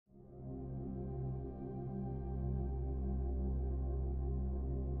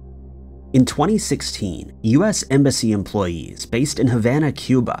In 2016, US Embassy employees based in Havana,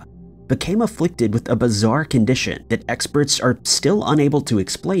 Cuba, became afflicted with a bizarre condition that experts are still unable to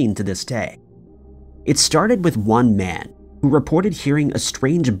explain to this day. It started with one man who reported hearing a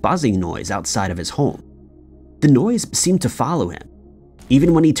strange buzzing noise outside of his home. The noise seemed to follow him.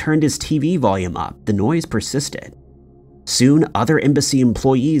 Even when he turned his TV volume up, the noise persisted. Soon, other embassy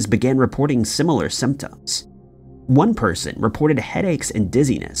employees began reporting similar symptoms. One person reported headaches and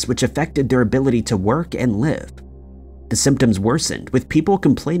dizziness, which affected their ability to work and live. The symptoms worsened, with people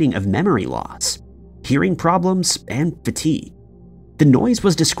complaining of memory loss, hearing problems, and fatigue. The noise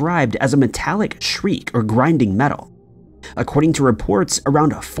was described as a metallic shriek or grinding metal. According to reports,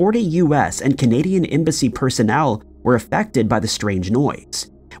 around 40 US and Canadian embassy personnel were affected by the strange noise,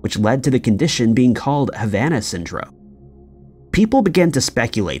 which led to the condition being called Havana syndrome. People began to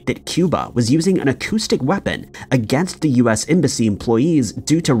speculate that Cuba was using an acoustic weapon against the US embassy employees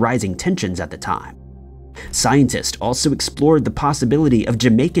due to rising tensions at the time. Scientists also explored the possibility of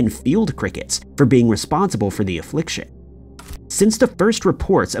Jamaican field crickets for being responsible for the affliction. Since the first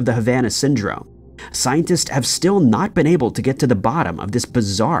reports of the Havana syndrome, scientists have still not been able to get to the bottom of this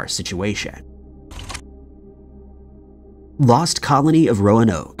bizarre situation. Lost Colony of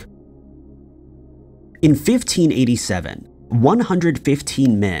Roanoke. In 1587,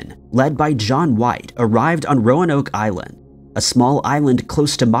 115 men, led by John White, arrived on Roanoke Island, a small island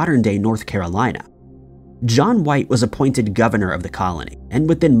close to modern-day North Carolina. John White was appointed governor of the colony, and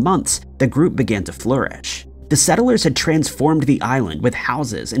within months, the group began to flourish. The settlers had transformed the island with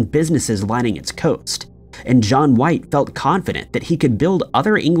houses and businesses lining its coast, and John White felt confident that he could build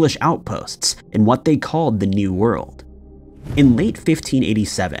other English outposts in what they called the New World. In late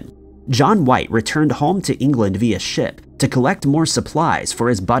 1587, John White returned home to England via ship to collect more supplies for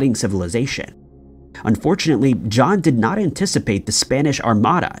his budding civilization. Unfortunately, John did not anticipate the Spanish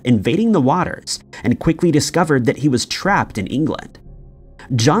Armada invading the waters and quickly discovered that he was trapped in England.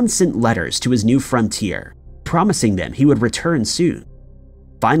 John sent letters to his new frontier, promising them he would return soon.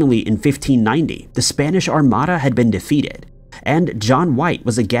 Finally, in 1590, the Spanish Armada had been defeated, and John White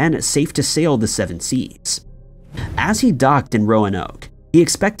was again safe to sail the seven seas. As he docked in Roanoke, he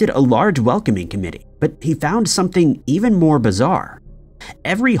expected a large welcoming committee, but he found something even more bizarre.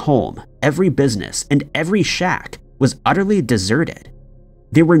 Every home, every business, and every shack was utterly deserted.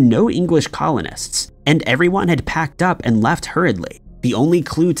 There were no English colonists, and everyone had packed up and left hurriedly. The only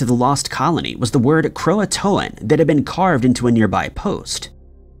clue to the lost colony was the word Croatoan that had been carved into a nearby post.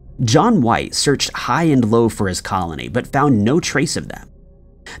 John White searched high and low for his colony, but found no trace of them.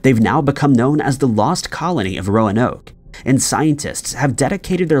 They've now become known as the Lost Colony of Roanoke, and scientists have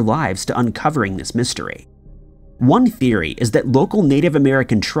dedicated their lives to uncovering this mystery. One theory is that local Native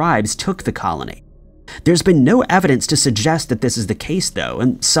American tribes took the colony. There's been no evidence to suggest that this is the case, though,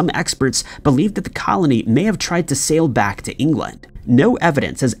 and some experts believe that the colony may have tried to sail back to England. No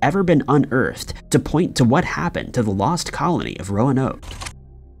evidence has ever been unearthed to point to what happened to the lost colony of Roanoke.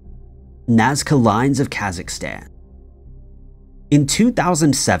 Nazca Lines of Kazakhstan. In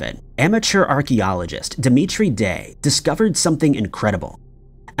 2007, amateur archaeologist Dmitry Day discovered something incredible.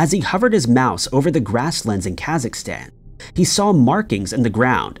 As he hovered his mouse over the grasslands in Kazakhstan, he saw markings in the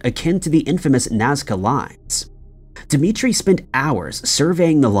ground akin to the infamous Nazca Lines. Dmitry spent hours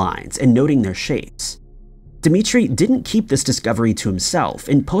surveying the lines and noting their shapes. Dmitry didn't keep this discovery to himself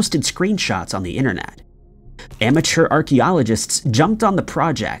and posted screenshots on the internet. Amateur archaeologists jumped on the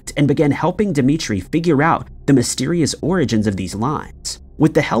project and began helping Dmitry figure out the mysterious origins of these lines.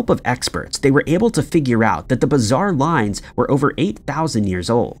 With the help of experts, they were able to figure out that the bizarre lines were over 8,000 years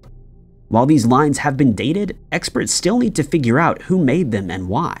old. While these lines have been dated, experts still need to figure out who made them and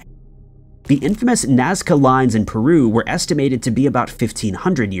why. The infamous Nazca lines in Peru were estimated to be about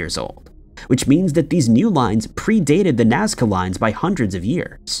 1,500 years old, which means that these new lines predated the Nazca lines by hundreds of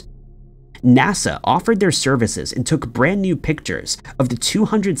years. NASA offered their services and took brand new pictures of the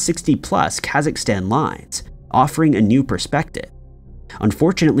 260-plus Kazakhstan lines, offering a new perspective.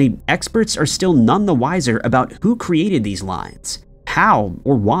 Unfortunately, experts are still none the wiser about who created these lines, how,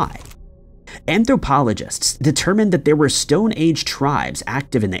 or why. Anthropologists determined that there were Stone Age tribes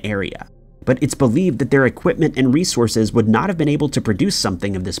active in the area, but it's believed that their equipment and resources would not have been able to produce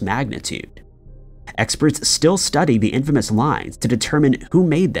something of this magnitude. Experts still study the infamous lines to determine who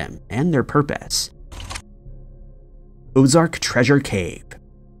made them and their purpose. Ozark Treasure Cave.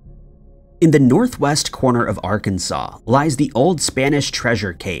 In the northwest corner of Arkansas lies the Old Spanish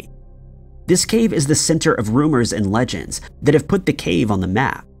Treasure Cave. This cave is the center of rumors and legends that have put the cave on the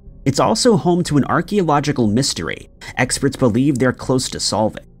map. It's also home to an archaeological mystery experts believe they're close to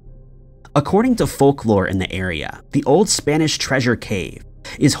solving. According to folklore in the area, the Old Spanish Treasure Cave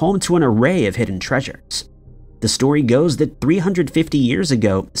is home to an array of hidden treasures. The story goes that 350 years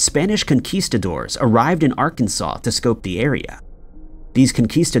ago, Spanish conquistadors arrived in Arkansas to scope the area. These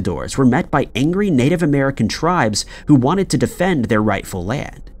conquistadors were met by angry Native American tribes who wanted to defend their rightful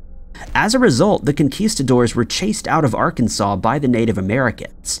land. As a result, the conquistadors were chased out of Arkansas by the Native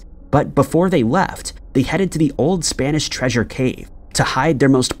Americans, but before they left, they headed to the old Spanish treasure cave to hide their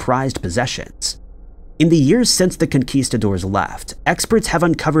most prized possessions. In the years since the conquistadors left, experts have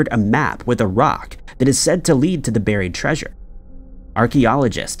uncovered a map with a rock that is said to lead to the buried treasure.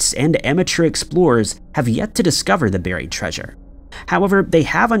 Archaeologists and amateur explorers have yet to discover the buried treasure. However, they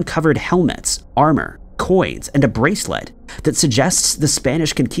have uncovered helmets, armor, coins, and a bracelet that suggests the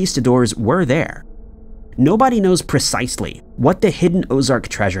Spanish conquistadors were there. Nobody knows precisely what the hidden Ozark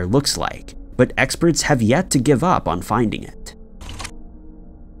treasure looks like, but experts have yet to give up on finding it.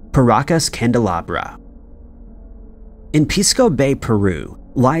 Paracas Candelabra. In Pisco Bay, Peru,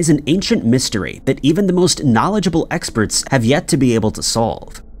 lies an ancient mystery that even the most knowledgeable experts have yet to be able to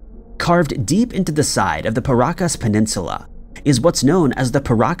solve. Carved deep into the side of the Paracas Peninsula is what's known as the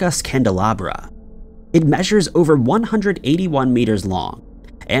Paracas Candelabra. It measures over 181 meters long,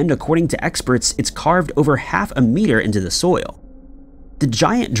 and according to experts, it's carved over half a meter into the soil. The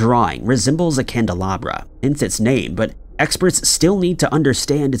giant drawing resembles a candelabra, hence its name, but experts still need to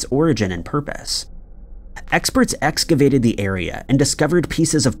understand its origin and purpose. Experts excavated the area and discovered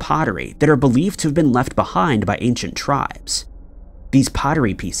pieces of pottery that are believed to have been left behind by ancient tribes. These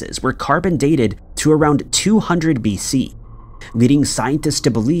pottery pieces were carbon dated to around 200 BC, leading scientists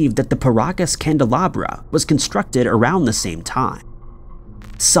to believe that the Paracas Candelabra was constructed around the same time.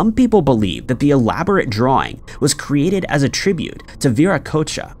 Some people believe that the elaborate drawing was created as a tribute to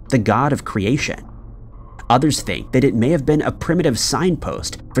Viracocha, the god of creation. Others think that it may have been a primitive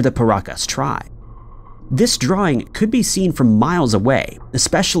signpost for the Paracas tribe. This drawing could be seen from miles away,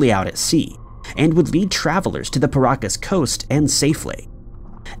 especially out at sea, and would lead travelers to the Paracas coast and safely.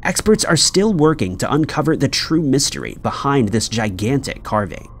 Experts are still working to uncover the true mystery behind this gigantic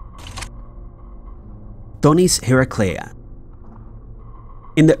carving. Thonis Heraclea.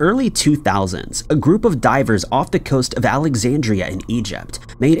 In the early 2000s, a group of divers off the coast of Alexandria in Egypt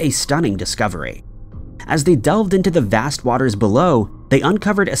made a stunning discovery. As they delved into the vast waters below, they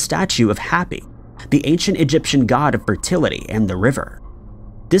uncovered a statue of Hapi, the ancient Egyptian god of fertility and the river.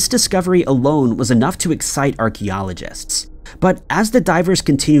 This discovery alone was enough to excite archaeologists, but as the divers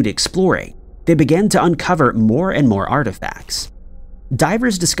continued exploring, they began to uncover more and more artifacts.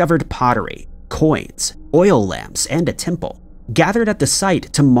 Divers discovered pottery, coins, oil lamps, and a temple, gathered at the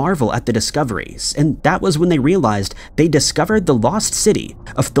site to marvel at the discoveries, and that was when they realized they discovered the lost city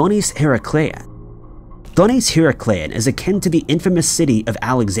of Thonis Heraclean. Thonis Heraclean is akin to the infamous city of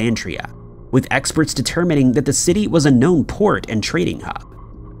Alexandria, with experts determining that the city was a known port and trading hub.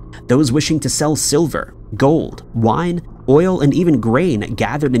 Those wishing to sell silver, gold, wine, oil, and even grain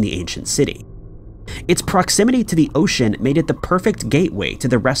gathered in the ancient city. Its proximity to the ocean made it the perfect gateway to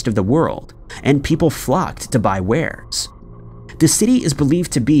the rest of the world, and people flocked to buy wares. The city is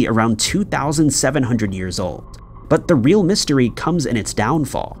believed to be around 2,700 years old, but the real mystery comes in its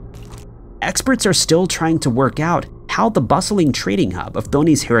downfall. Experts are still trying to work out how the bustling trading hub of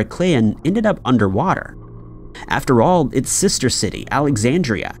Thonis Heraclean ended up underwater. After all, its sister city,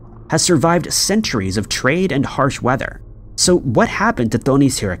 Alexandria, has survived centuries of trade and harsh weather. So what happened to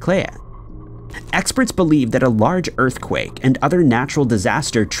Thonis Heraclean? Experts believe that a large earthquake and other natural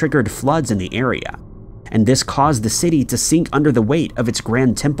disaster triggered floods in the area, and this caused the city to sink under the weight of its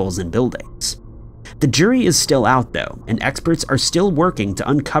grand temples and buildings. The jury is still out though, and experts are still working to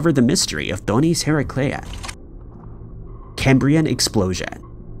uncover the mystery of Thonis Heraclean. Cambrian explosion.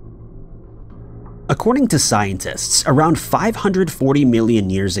 According to scientists, around 540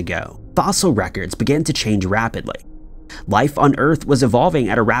 million years ago, fossil records began to change rapidly. Life on Earth was evolving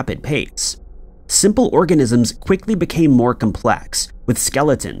at a rapid pace. Simple organisms quickly became more complex, with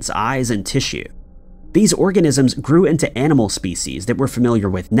skeletons, eyes, and tissue. These organisms grew into animal species that we're familiar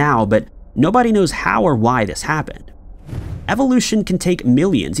with now, but nobody knows how or why this happened. Evolution can take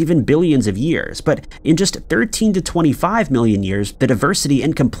millions, even billions of years, but in just 13 to 25 million years, the diversity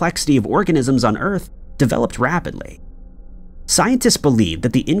and complexity of organisms on Earth developed rapidly. Scientists believe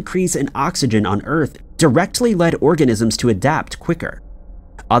that the increase in oxygen on Earth directly led organisms to adapt quicker.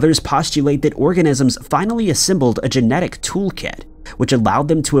 Others postulate that organisms finally assembled a genetic toolkit, which allowed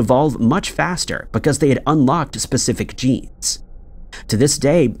them to evolve much faster because they had unlocked specific genes. To this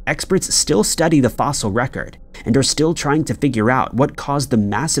day, experts still study the fossil record and are still trying to figure out what caused the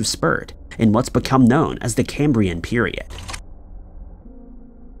massive spurt in what's become known as the Cambrian period.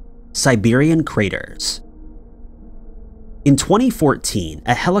 Siberian craters. In 2014,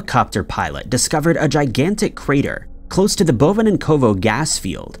 a helicopter pilot discovered a gigantic crater close to the Bovanenkovo gas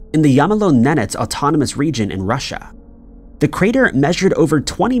field in the Yamalo-Nenets autonomous region in Russia. The crater measured over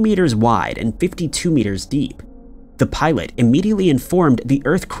 20 meters wide and 52 meters deep. The pilot immediately informed the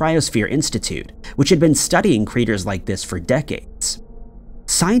Earth Cryosphere Institute, which had been studying craters like this for decades.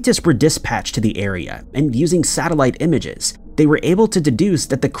 Scientists were dispatched to the area, and using satellite images, they were able to deduce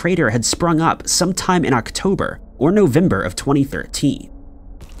that the crater had sprung up sometime in October or November of 2013.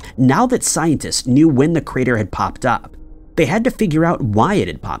 Now that scientists knew when the crater had popped up, they had to figure out why it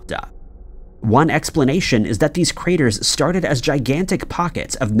had popped up. One explanation is that these craters started as gigantic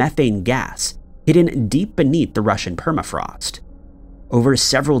pockets of methane gas hidden deep beneath the Russian permafrost. Over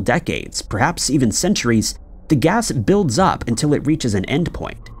several decades, perhaps even centuries, the gas builds up until it reaches an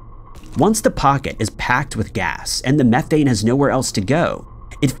endpoint. Once the pocket is packed with gas and the methane has nowhere else to go,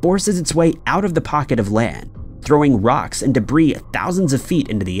 it forces its way out of the pocket of land, throwing rocks and debris thousands of feet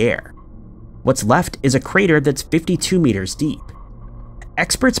into the air. What's left is a crater that's 52 meters deep.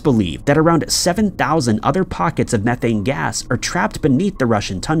 Experts believe that around 7,000 other pockets of methane gas are trapped beneath the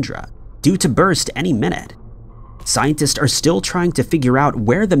Russian tundra, due to burst any minute. Scientists are still trying to figure out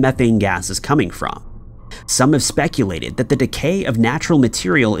where the methane gas is coming from. Some have speculated that the decay of natural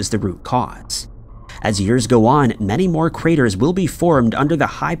material is the root cause. As years go on, many more craters will be formed under the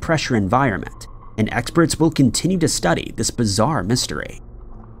high-pressure environment, and experts will continue to study this bizarre mystery.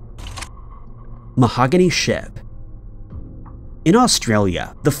 Mahogany Ship. In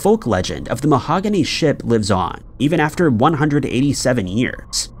Australia, the folk legend of the Mahogany Ship lives on, even after 187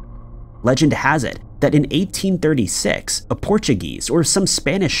 years. Legend has it that in 1836, a Portuguese or some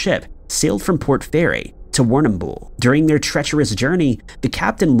Spanish ship sailed from Port Fairy to Warrnambool. During their treacherous journey, the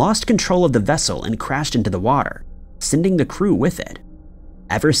captain lost control of the vessel and crashed into the water, sending the crew with it.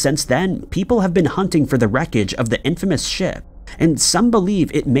 Ever since then, people have been hunting for the wreckage of the infamous ship, and some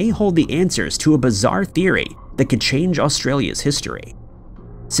believe it may hold the answers to a bizarre theory that could change Australia's history.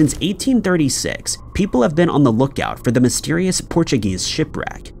 Since 1836, people have been on the lookout for the mysterious Portuguese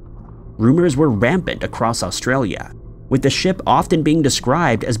shipwreck. Rumors were rampant across Australia, with the ship often being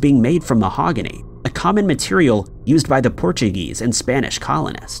described as being made from mahogany, a common material used by the Portuguese and Spanish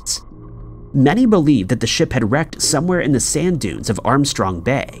colonists. Many believe that the ship had wrecked somewhere in the sand dunes of Armstrong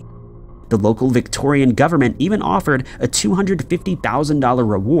Bay. The local Victorian government even offered a $250,000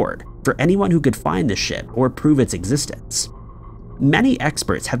 reward for anyone who could find the ship or prove its existence. Many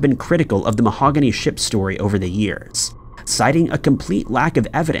experts have been critical of the mahogany ship story over the years, citing a complete lack of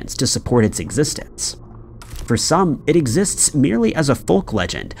evidence to support its existence. For some, it exists merely as a folk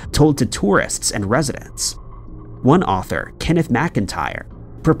legend told to tourists and residents. One author, Kenneth McIntyre,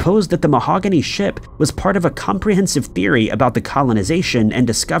 proposed that the mahogany ship was part of a comprehensive theory about the colonization and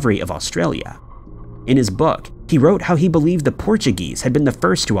discovery of Australia. In his book, he wrote how he believed the Portuguese had been the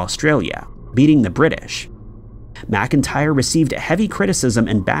first to Australia, beating the British. McIntyre received heavy criticism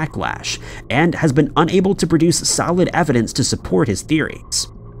and backlash, and has been unable to produce solid evidence to support his theories.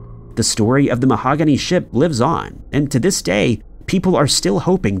 The story of the mahogany ship lives on, and to this day, people are still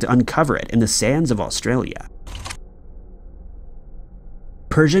hoping to uncover it in the sands of Australia.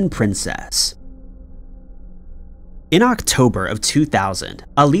 Persian Princess. In October of 2000,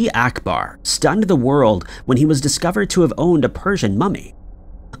 Ali Akbar stunned the world when he was discovered to have owned a Persian mummy.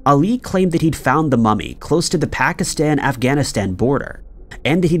 Ali claimed that he'd found the mummy close to the Pakistan-Afghanistan border,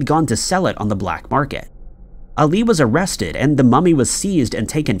 and that he'd gone to sell it on the black market. Ali was arrested and the mummy was seized and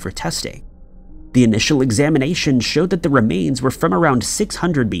taken for testing. The initial examination showed that the remains were from around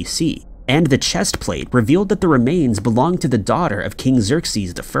 600 BC, and the chest plate revealed that the remains belonged to the daughter of King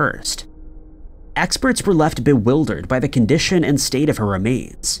Xerxes I. Experts were left bewildered by the condition and state of her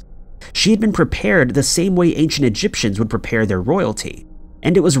remains. She had been prepared the same way ancient Egyptians would prepare their royalty,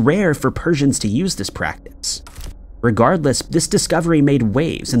 and it was rare for Persians to use this practice. Regardless, this discovery made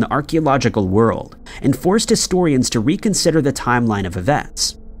waves in the archaeological world and forced historians to reconsider the timeline of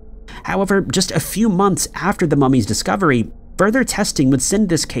events. However, just a few months after the mummy's discovery, further testing would send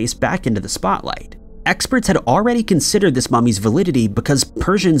this case back into the spotlight. Experts had already considered this mummy's validity because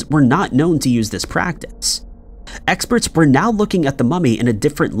Persians were not known to use this practice. Experts were now looking at the mummy in a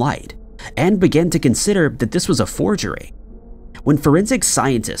different light, and began to consider that this was a forgery. When forensic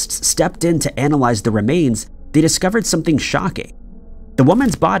scientists stepped in to analyze the remains, they discovered something shocking. The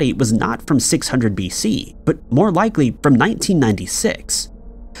woman's body was not from 600 BC, but more likely from 1996.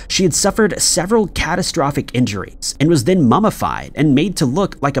 She had suffered several catastrophic injuries and was then mummified and made to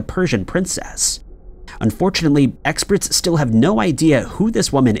look like a Persian princess. Unfortunately, experts still have no idea who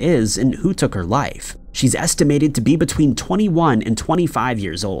this woman is and who took her life. She's estimated to be between 21 and 25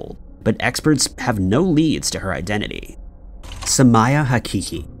 years old, but experts have no leads to her identity. Samaya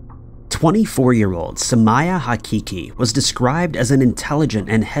Hakiki. 24-year-old Samaya Hakiki was described as an intelligent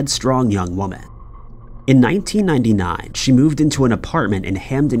and headstrong young woman. In 1999, she moved into an apartment in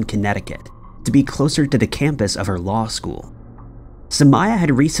Hamden, Connecticut, to be closer to the campus of her law school. Samaya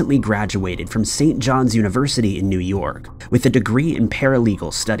had recently graduated from St. John's University in New York with a degree in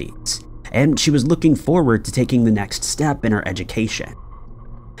paralegal studies, and she was looking forward to taking the next step in her education.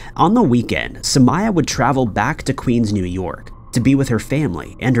 On the weekend, Samaya would travel back to Queens, New York to be with her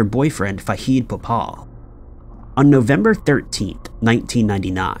family and her boyfriend Fahid Popal. On November 13,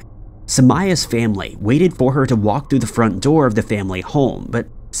 1999, Samaya's family waited for her to walk through the front door of the family home, but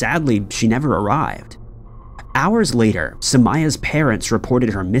sadly, she never arrived. Hours later, Samaya's parents reported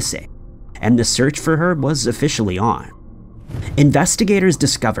her missing, and the search for her was officially on. Investigators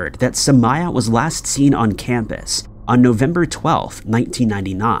discovered that Samaya was last seen on campus on November 12,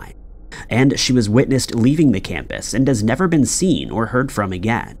 1999, and she was witnessed leaving the campus and has never been seen or heard from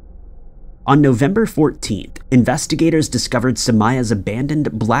again. On November 14th, investigators discovered Samaya's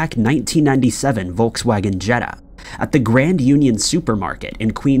abandoned black 1997 Volkswagen Jetta at the Grand Union Supermarket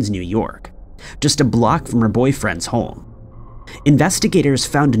in Queens, New York, just a block from her boyfriend's home. Investigators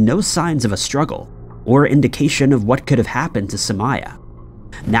found no signs of a struggle or indication of what could have happened to Samaya.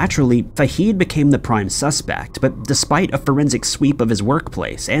 Naturally, Fahid became the prime suspect, but despite a forensic sweep of his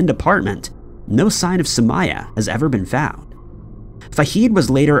workplace and apartment, no sign of Samaya has ever been found. Fahid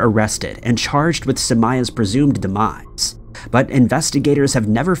was later arrested and charged with Samaya's presumed demise, but investigators have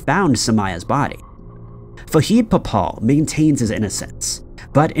never found Samaya's body. Fahid Popal maintains his innocence,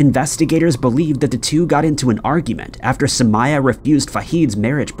 but investigators believe that the two got into an argument after Samaya refused Fahid's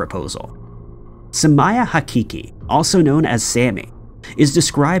marriage proposal. Samaya Hakiki, also known as Sammy, is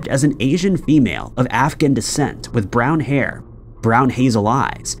described as an Asian female of Afghan descent with brown hair, brown hazel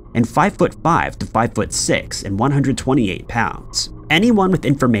eyes, and 5'5" to 5'6" and 128 pounds. Anyone with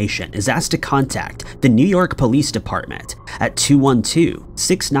information is asked to contact the New York Police Department at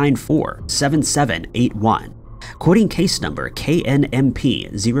 212-694-7781, quoting case number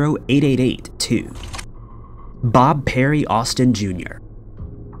KNMP 08882. Bob Perry Austin Jr.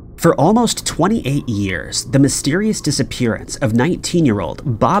 For almost 28 years, the mysterious disappearance of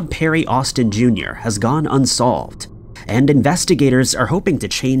 19-year-old Bob Perry Austin Jr. has gone unsolved, and investigators are hoping to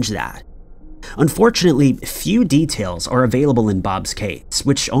change that. Unfortunately, few details are available in Bob's case,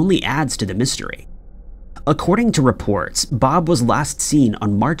 which only adds to the mystery. According to reports, Bob was last seen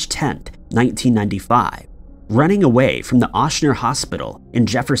on March 10, 1995, running away from the Ochsner Hospital in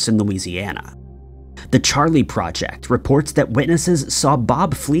Jefferson, Louisiana. The Charlie Project reports that witnesses saw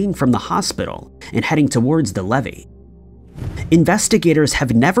Bob fleeing from the hospital and heading towards the levee. Investigators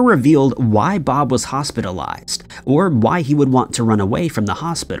have never revealed why Bob was hospitalized or why he would want to run away from the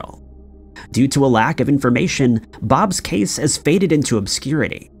hospital. Due to a lack of information, Bob's case has faded into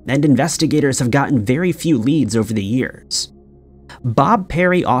obscurity, and investigators have gotten very few leads over the years. Bob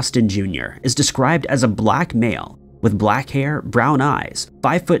Perry Austin Jr. is described as a black male with black hair, brown eyes,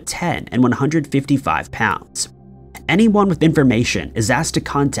 5'10" and 155 pounds. Anyone with information is asked to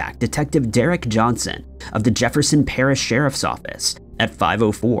contact Detective Derek Johnson of the Jefferson Parish Sheriff's Office at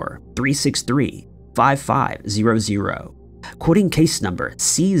 504-363-5500, quoting case number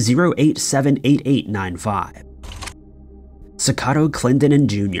C08788895. Sakato Clinton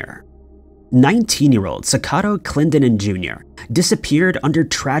Jr. 19-year-old Sakato Clinton Jr. disappeared under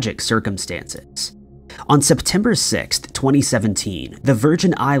tragic circumstances. On September 6, 2017, the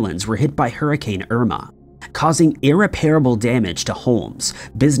Virgin Islands were hit by Hurricane Irma, causing irreparable damage to homes,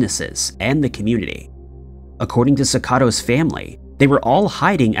 businesses, and the community. According to Sakato's family, they were all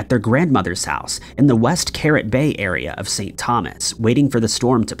hiding at their grandmother's house in the West Carrot Bay area of St. Thomas, waiting for the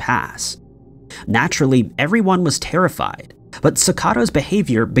storm to pass. Naturally, everyone was terrified, but Sakato's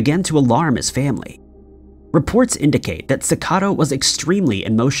behavior began to alarm his family. Reports indicate that Sakato was extremely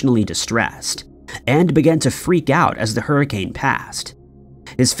emotionally distressed and began to freak out as the hurricane passed.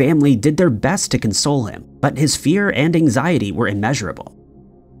 His family did their best to console him, but his fear and anxiety were immeasurable.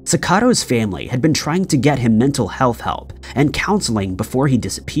 Sakato's family had been trying to get him mental health help and counseling before he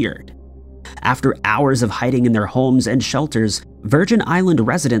disappeared. After hours of hiding in their homes and shelters, Virgin Island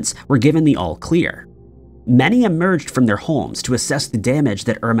residents were given the all clear. Many emerged from their homes to assess the damage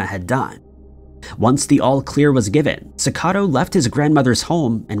that Irma had done. Once the all clear was given, Sakato left his grandmother's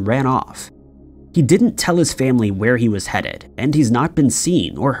home and ran off. He didn't tell his family where he was headed, and he's not been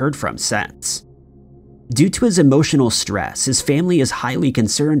seen or heard from since. Due to his emotional stress, his family is highly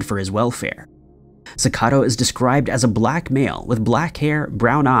concerned for his welfare. Sakato is described as a black male with black hair,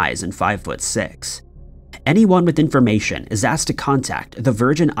 brown eyes, and 5'6". Anyone with information is asked to contact the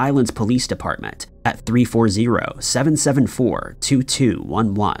Virgin Islands Police Department at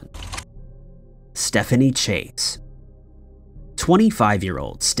 340-774-2211. Stephanie Chase.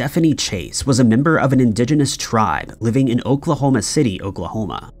 25-year-old Stephanie Chase was a member of an indigenous tribe living in Oklahoma City,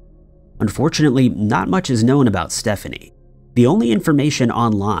 Oklahoma. Unfortunately, not much is known about Stephanie. The only information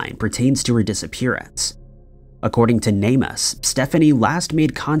online pertains to her disappearance. According to NamUs, Stephanie last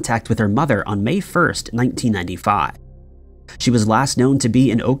made contact with her mother on May 1st, 1995. She was last known to be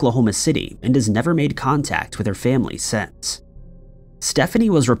in Oklahoma City and has never made contact with her family since.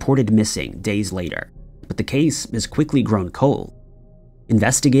 Stephanie was reported missing days later, but the case has quickly grown cold.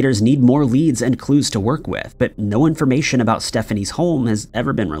 Investigators need more leads and clues to work with, but no information about Stephanie's home has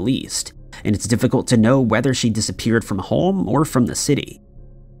ever been released, and it's difficult to know whether she disappeared from home or from the city.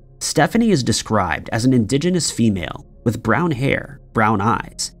 Stephanie is described as an indigenous female with brown hair, brown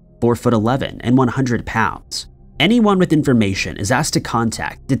eyes, 4'11" and 100 pounds. Anyone with information is asked to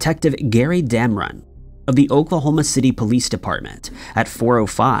contact Detective Gary Damrun of the Oklahoma City Police Department at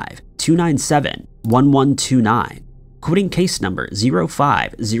 405-297-1129, quoting case number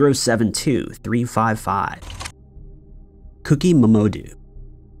 05072-355. Cookie Mamodu.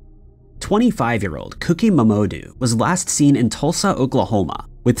 25-year-old Cookie Mamodu was last seen in Tulsa, Oklahoma,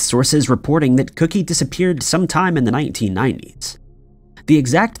 with sources reporting that Cookie disappeared sometime in the 1990s. The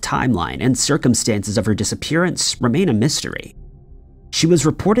exact timeline and circumstances of her disappearance remain a mystery. She was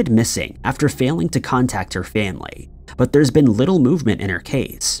reported missing after failing to contact her family, but there's been little movement in her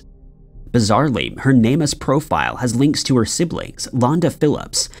case. Bizarrely, her NamUs profile has links to her siblings, Londa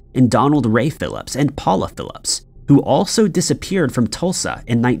Phillips and Donald Ray Phillips and Paula Phillips, who also disappeared from Tulsa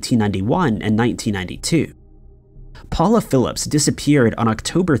in 1991 and 1992. Paula Phillips disappeared on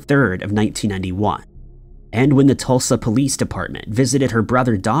October 3rd of 1991, and when the Tulsa Police Department visited her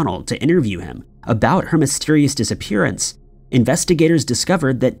brother Donald to interview him about her mysterious disappearance, investigators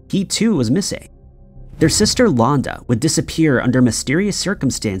discovered that he too was missing. Their sister Londa would disappear under mysterious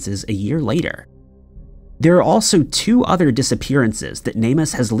circumstances a year later. There are also two other disappearances that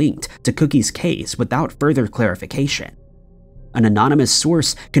NamUs has linked to Cookie's case without further clarification. An anonymous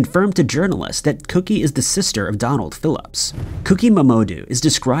source confirmed to journalists that Cookie is the sister of Donald Phillips. Cookie Mamodu is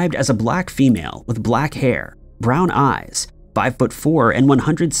described as a black female with black hair, brown eyes, 5'4" and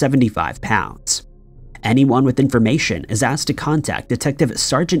 175 pounds. Anyone with information is asked to contact Detective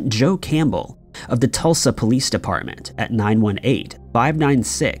Sergeant Joe Campbell of the Tulsa Police Department at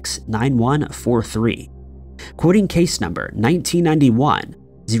 918-596-9143, quoting case number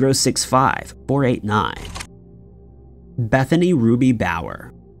 1991-065489. Bethany Ruby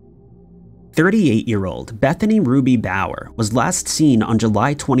Bauer. 38-year-old Bethany Ruby Bauer was last seen on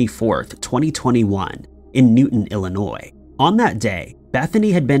July 24, 2021, in Newton, Illinois. On that day,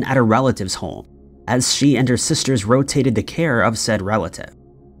 Bethany had been at a relative's home, as she and her sisters rotated the care of said relative.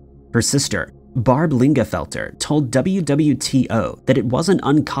 Her sister, Barb Lingafelter, told WWTO that it wasn't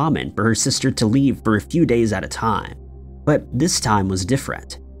uncommon for her sister to leave for a few days at a time, but this time was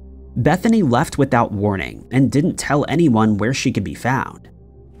different. Bethany left without warning and didn't tell anyone where she could be found.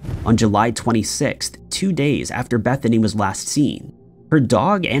 On July 26th, 2 days after Bethany was last seen, her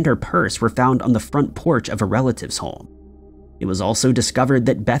dog and her purse were found on the front porch of a relative's home. It was also discovered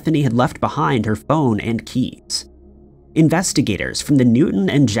that Bethany had left behind her phone and keys. Investigators from the Newton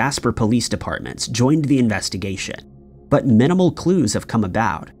and Jasper police departments joined the investigation, but minimal clues have come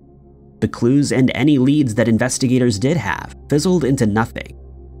about. The clues and any leads that investigators did have fizzled into nothing,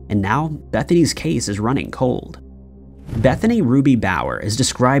 and now Bethany's case is running cold. Bethany Ruby Bauer is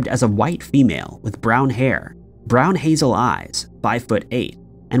described as a white female with brown hair, brown hazel eyes, 5'8",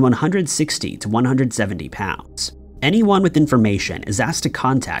 and 160 to 170 pounds. Anyone with information is asked to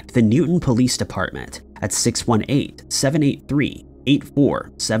contact the Newton Police Department at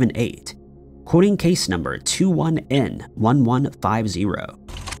 618-783-8478, quoting case number 21N1150.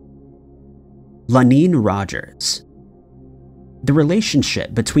 Lanine Rogers. The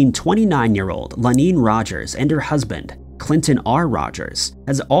relationship between 29-year-old Lanine Rogers and her husband, Clinton R. Rogers,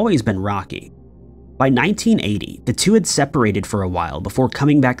 has always been rocky. By 1980, the two had separated for a while before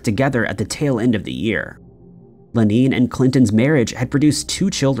coming back together at the tail end of the year. Lanine and Clinton's marriage had produced 2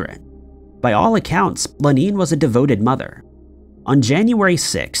 children. By all accounts, Lanine was a devoted mother. On January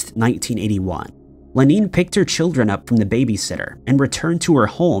 6, 1981, Lanine picked her children up from the babysitter and returned to her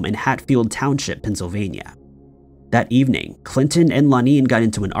home in Hatfield Township, Pennsylvania. That evening, Clinton and Lanine got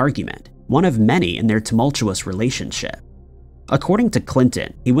into an argument, one of many in their tumultuous relationship. According to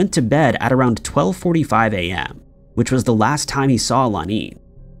Clinton, he went to bed at around 12:45 a.m., which was the last time he saw Lanine.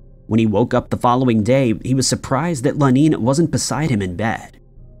 When he woke up the following day, he was surprised that Lanine wasn't beside him in bed.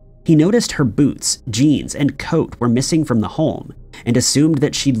 He noticed her boots, jeans, and coat were missing from the home and assumed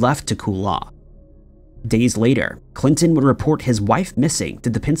that she'd left to cool off. Days later, Clinton would report his wife missing to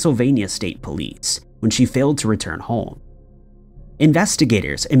the Pennsylvania State Police when she failed to return home.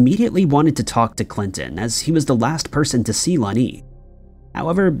 Investigators immediately wanted to talk to Clinton as he was the last person to see Lanine.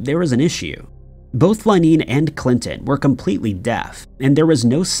 However, there was an issue. Both Lanine and Clinton were completely deaf, and there was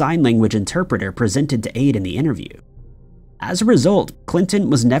no sign language interpreter presented to aid in the interview. As a result, Clinton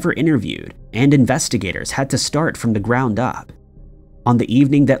was never interviewed, and investigators had to start from the ground up. On the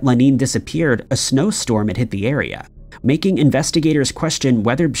evening that Lanine disappeared, a snowstorm had hit the area, making investigators question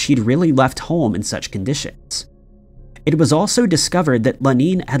whether she'd really left home in such conditions. It was also discovered that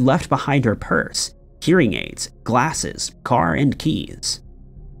Lanine had left behind her purse, hearing aids, glasses, car, and keys.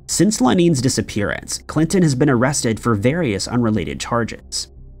 Since Lanine's disappearance, Clinton has been arrested for various unrelated charges.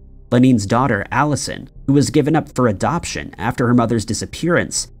 Lanine's daughter, Allison, who was given up for adoption after her mother's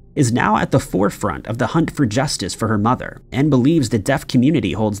disappearance, is now at the forefront of the hunt for justice for her mother and believes the deaf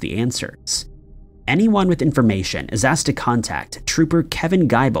community holds the answers. Anyone with information is asked to contact Trooper Kevin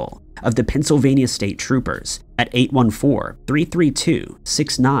Geibel of the Pennsylvania State Troopers at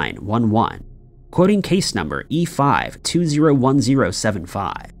 814-332-6911, quoting case number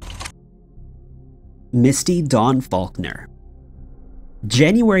E5201075. Misty Dawn Faulkner.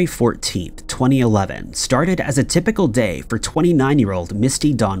 January 14, 2011 started as a typical day for 29-year-old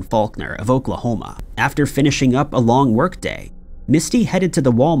Misty Dawn Faulkner of Oklahoma. After finishing up a long workday, Misty headed to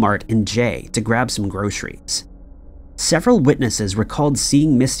the Walmart in Jay to grab some groceries. Several witnesses recalled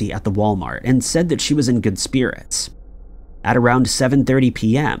seeing Misty at the Walmart and said that she was in good spirits. At around 7:30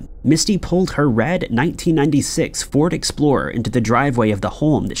 p.m., Misty pulled her red 1996 Ford Explorer into the driveway of the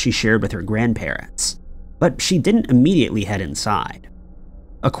home that she shared with her grandparents, but she didn't immediately head inside.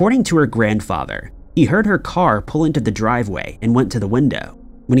 According to her grandfather, he heard her car pull into the driveway and went to the window.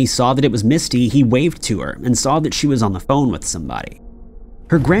 When he saw that it was Misty, he waved to her and saw that she was on the phone with somebody.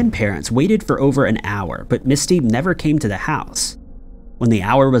 Her grandparents waited for over an hour, but Misty never came to the house. When the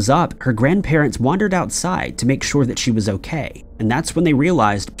hour was up, her grandparents wandered outside to make sure that she was okay, and that's when they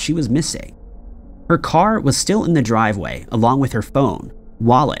realized she was missing. Her car was still in the driveway, along with her phone,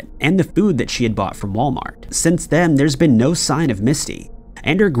 wallet, and the food that she had bought from Walmart. Since then, there's been no sign of Misty,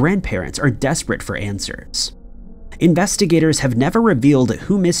 and her grandparents are desperate for answers. Investigators have never revealed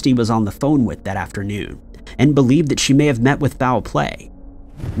who Misty was on the phone with that afternoon, and believe that she may have met with foul play.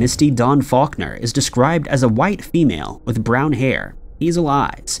 Misty Dawn Faulkner is described as a white female with brown hair, hazel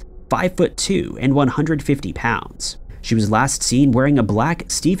eyes, 5'2" and 150 pounds. She was last seen wearing a black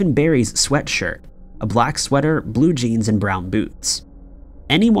Stephen Barry's sweatshirt, a black sweater, blue jeans, and brown boots.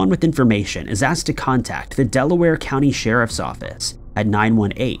 Anyone with information is asked to contact the Delaware County Sheriff's Office at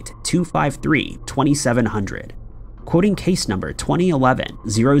 918-253-2700, quoting case number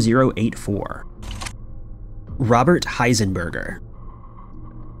 2011-0084. Robert Heisenberger.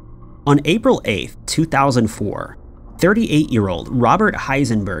 On April 8, 2004, 38-year-old Robert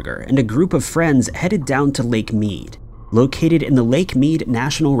Heisenberger and a group of friends headed down to Lake Mead, located in the Lake Mead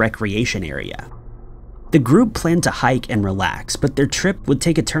National Recreation Area. The group planned to hike and relax, but their trip would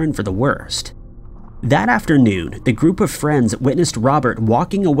take a turn for the worst. That afternoon, the group of friends witnessed Robert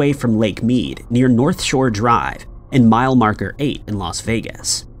walking away from Lake Mead near North Shore Drive and mile marker 8 in Las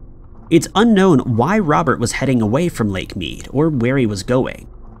Vegas. It's unknown why Robert was heading away from Lake Mead or where he was going,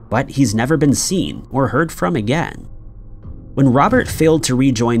 but he's never been seen or heard from again. When Robert failed to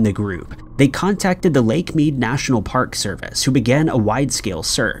rejoin the group, they contacted the Lake Mead National Park Service, who began a wide-scale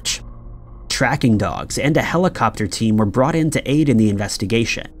search. Tracking dogs and a helicopter team were brought in to aid in the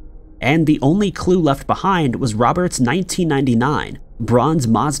investigation, and the only clue left behind was Robert's 1999 bronze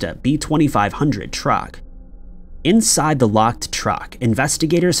Mazda B2500 truck. Inside the locked truck,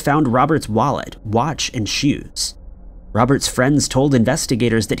 investigators found Robert's wallet, watch, and shoes. Robert's friends told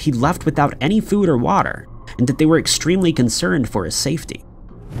investigators that he'd left without any food or water, and that they were extremely concerned for his safety.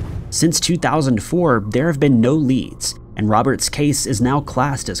 Since 2004, there have been no leads, and Robert's case is now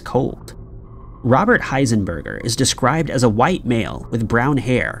classed as cold. Robert Heisenberger is described as a white male with brown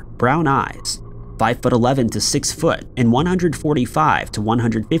hair, brown eyes, 5'11" to 6 foot, and 145 to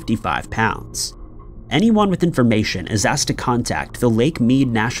 155 pounds. Anyone with information is asked to contact the Lake Mead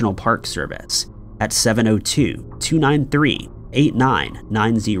National Park Service at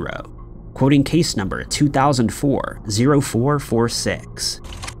 702-293-8990, quoting case number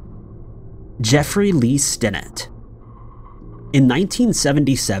 2004-0446. Jeffrey Lee Stinnett. In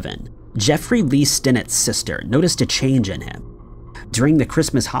 1977, Jeffrey Lee Stinnett's sister noticed a change in him. During the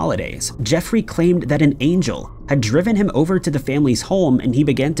Christmas holidays, Jeffrey claimed that an angel had driven him over to the family's home and he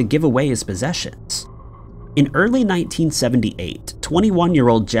began to give away his possessions. In early 1978,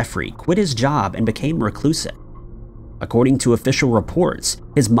 21-year-old Jeffrey quit his job and became reclusive. According to official reports,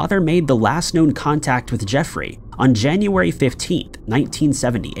 his mother made the last known contact with Jeffrey on January 15,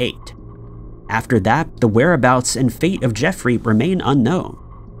 1978. After that, the whereabouts and fate of Jeffrey remain unknown.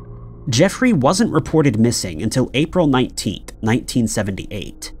 Jeffrey wasn't reported missing until April 19,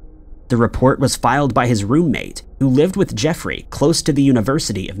 1978. The report was filed by his roommate, who lived with Jeffrey close to the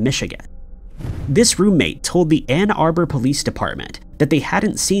University of Michigan. This roommate told the Ann Arbor Police Department that they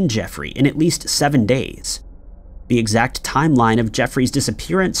hadn't seen Jeffrey in at least 7 days. The exact timeline of Jeffrey's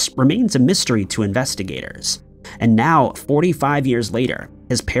disappearance remains a mystery to investigators, and now, 45 years later,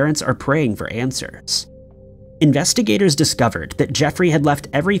 his parents are praying for answers. Investigators discovered that Jeffrey had left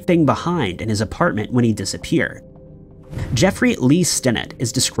everything behind in his apartment when he disappeared. Jeffrey Lee Stinnett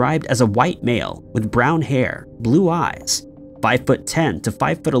is described as a white male with brown hair, blue eyes, 5'10" to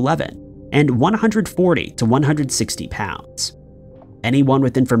 5'11", and 140 to 160 pounds. Anyone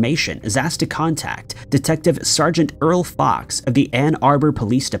with information is asked to contact Detective Sergeant Earl Fox of the Ann Arbor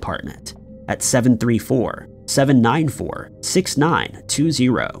Police Department at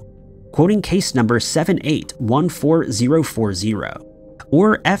 734-794-6920, quoting case number 7814040,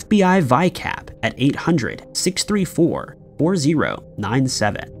 or FBI VICAP at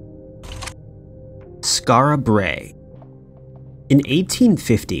 800-634-4097. Skara Brae. In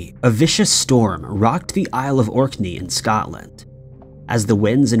 1850, a vicious storm rocked the Isle of Orkney in Scotland. As the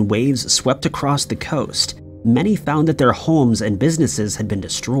winds and waves swept across the coast, many found that their homes and businesses had been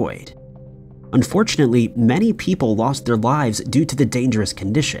destroyed. Unfortunately, many people lost their lives due to the dangerous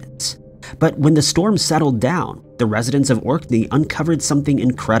conditions. But when the storm settled down, the residents of Orkney uncovered something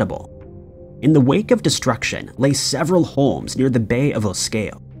incredible. In the wake of destruction lay several homes near the Bay of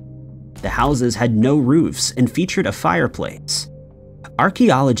Oscail. The houses had no roofs and featured a fireplace.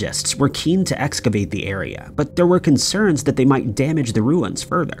 Archaeologists were keen to excavate the area, but there were concerns that they might damage the ruins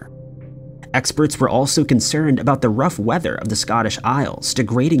further. Experts were also concerned about the rough weather of the Scottish Isles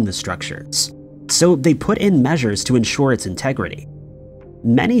degrading the structures, so they put in measures to ensure its integrity.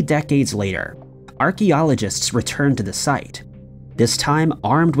 Many decades later, archaeologists returned to the site, this time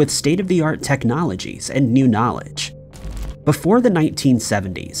armed with state-of-the-art technologies and new knowledge. Before the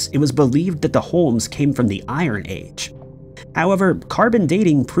 1970s, it was believed that the homes came from the Iron Age. However, carbon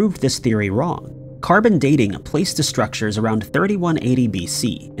dating proved this theory wrong. Carbon dating placed the structures around 3180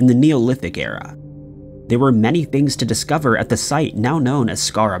 BC in the Neolithic era. There were many things to discover at the site now known as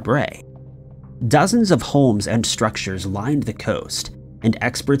Skara Brae. Dozens of homes and structures lined the coast, and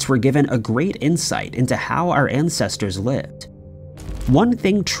experts were given a great insight into how our ancestors lived. One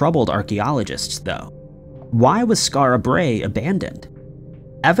thing troubled archaeologists, though. Why was Skara Brae abandoned?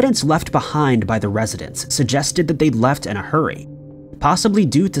 Evidence left behind by the residents suggested that they'd left in a hurry, possibly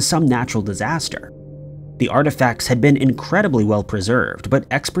due to some natural disaster. The artifacts had been incredibly well preserved, but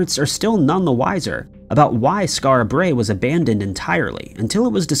experts are still none the wiser about why Skara Brae was abandoned entirely until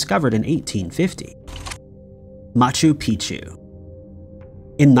it was discovered in 1850. Machu Picchu.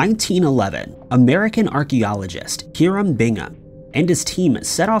 In 1911, American archaeologist Hiram Bingham and his team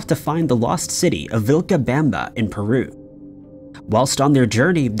set off to find the lost city of Vilcabamba in Peru. Whilst on their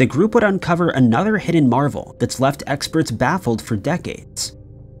journey, the group would uncover another hidden marvel that's left experts baffled for decades.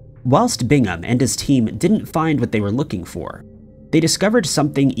 Whilst Bingham and his team didn't find what they were looking for, they discovered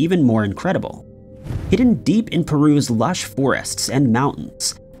something even more incredible. Hidden deep in Peru's lush forests and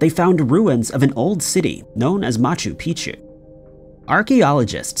mountains, they found ruins of an old city known as Machu Picchu.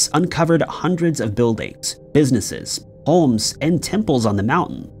 Archaeologists uncovered hundreds of buildings, businesses, homes, and temples on the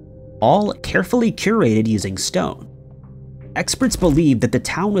mountain, all carefully curated using stone. Experts believe that the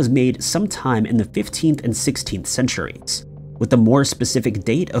town was made sometime in the 15th and 16th centuries, with a more specific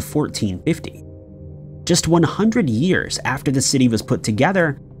date of 1450. Just 100 years after the city was put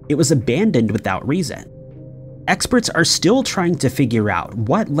together, it was abandoned without reason. Experts are still trying to figure out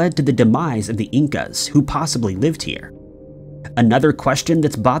what led to the demise of the Incas who possibly lived here. Another question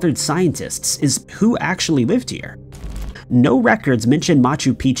that's bothered scientists is who actually lived here. No records mention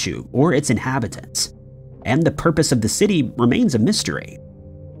Machu Picchu or its inhabitants, and the purpose of the city remains a mystery.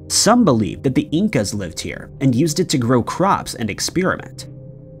 Some believe that the Incas lived here and used it to grow crops and experiment.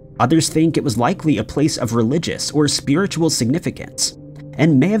 Others think it was likely a place of religious or spiritual significance,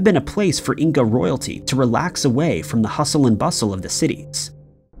 and may have been a place for Inca royalty to relax away from the hustle and bustle of the cities.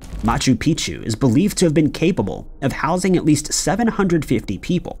 Machu Picchu is believed to have been capable of housing at least 750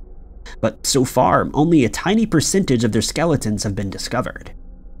 people, but so far only a tiny percentage of their skeletons have been discovered.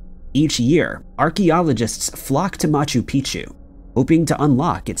 Each year, archaeologists flock to Machu Picchu, hoping to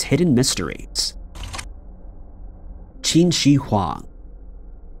unlock its hidden mysteries. Qin Shi Huang.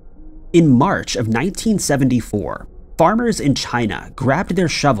 In March of 1974, farmers in China grabbed their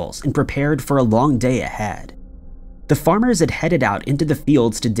shovels and prepared for a long day ahead. The farmers had headed out into the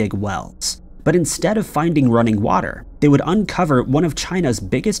fields to dig wells, but instead of finding running water, they would uncover one of China's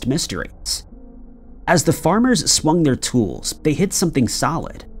biggest mysteries. As the farmers swung their tools, they hit something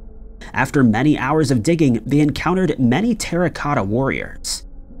solid. After many hours of digging, they encountered many terracotta warriors.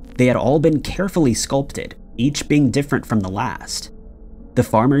 They had all been carefully sculpted, each being different from the last. The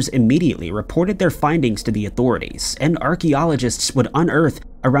farmers immediately reported their findings to the authorities, and archaeologists would unearth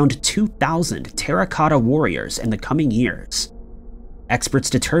around 2,000 terracotta warriors in the coming years. Experts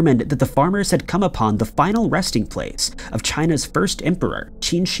determined that the farmers had come upon the final resting place of China's first emperor,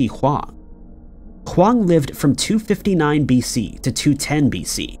 Qin Shi Huang. Huang lived from 259 BC to 210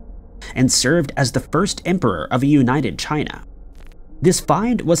 BC, and served as the first emperor of a united China. This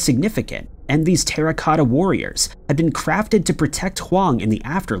find was significant, and these terracotta warriors had been crafted to protect Huang in the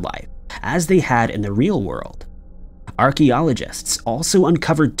afterlife, as they had in the real world. Archaeologists also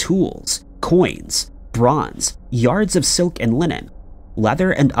uncovered tools, coins, bronze, yards of silk and linen,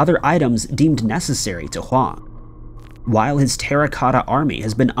 leather and other items deemed necessary to Huang. While his terracotta army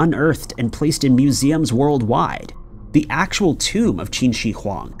has been unearthed and placed in museums worldwide, the actual tomb of Qin Shi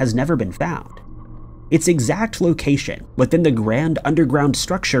Huang has never been found. Its exact location within the grand underground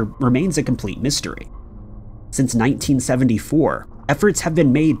structure remains a complete mystery. Since 1974, efforts have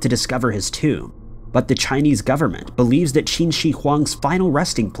been made to discover his tomb, but the Chinese government believes that Qin Shi Huang's final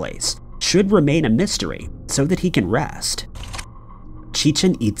resting place should remain a mystery so that he can rest.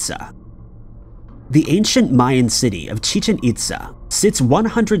 Chichen Itza. The ancient Mayan city of Chichen Itza sits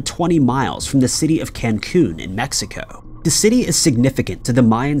 120 miles from the city of Cancun in Mexico. The city is significant to the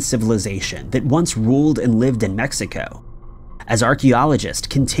Mayan civilization that once ruled and lived in Mexico. As archaeologists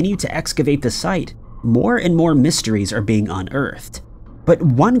continue to excavate the site, more and more mysteries are being unearthed. But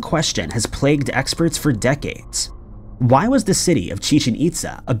one question has plagued experts for decades. Why was the city of Chichen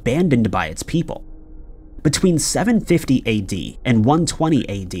Itza abandoned by its people? Between 750 AD and 120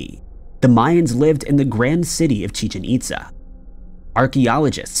 AD, the Mayans lived in the grand city of Chichen Itza.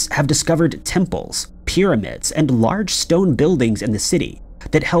 Archaeologists have discovered temples, pyramids, and large stone buildings in the city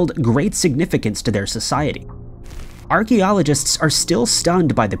that held great significance to their society. Archaeologists are still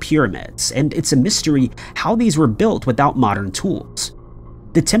stunned by the pyramids, and it's a mystery how these were built without modern tools.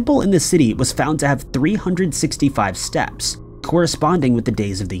 The temple in the city was found to have 365 steps, corresponding with the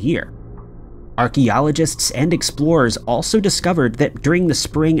days of the year. Archaeologists and explorers also discovered that during the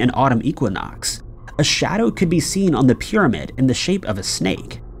spring and autumn equinox, a shadow could be seen on the pyramid in the shape of a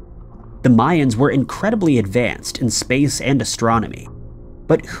snake. The Mayans were incredibly advanced in space and astronomy,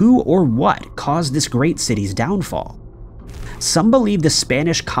 but who or what caused this great city's downfall? Some believe the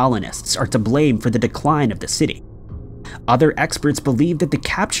Spanish colonists are to blame for the decline of the city. Other experts believe that the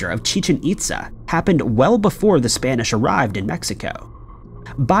capture of Chichen Itza happened well before the Spanish arrived in Mexico.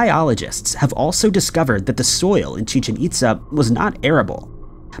 Biologists have also discovered that the soil in Chichen Itza was not arable,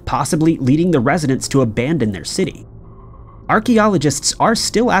 possibly leading the residents to abandon their city. Archaeologists are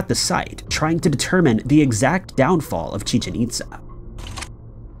still at the site, trying to determine the exact downfall of Chichen Itza.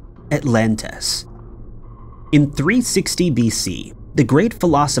 Atlantis. In 360 BC, the great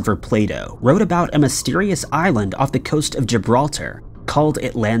philosopher Plato wrote about a mysterious island off the coast of Gibraltar called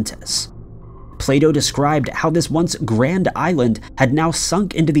Atlantis. Plato described how this once grand island had now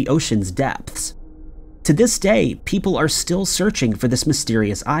sunk into the ocean's depths. To this day, people are still searching for this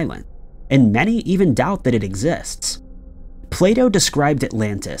mysterious island, and many even doubt that it exists. Plato described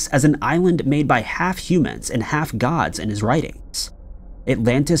Atlantis as an island made by half humans and half gods in his writings.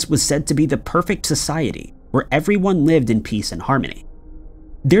 Atlantis was said to be the perfect society where everyone lived in peace and harmony.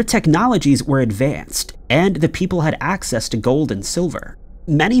 Their technologies were advanced, and the people had access to gold and silver.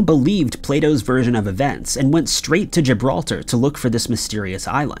 Many believed Plato's version of events and went straight to Gibraltar to look for this mysterious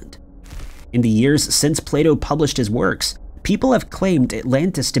island. In the years since Plato published his works, people have claimed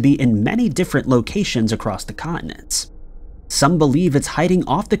Atlantis to be in many different locations across the continents. Some believe it's hiding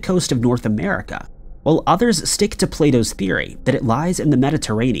off the coast of North America, while others stick to Plato's theory that it lies in the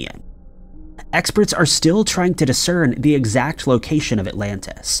Mediterranean. Experts are still trying to discern the exact location of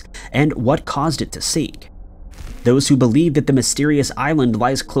Atlantis and what caused it to sink. Those who believe that the mysterious island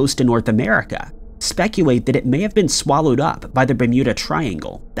lies close to North America speculate that it may have been swallowed up by the Bermuda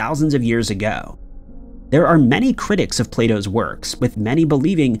Triangle thousands of years ago. There are many critics of Plato's works, with many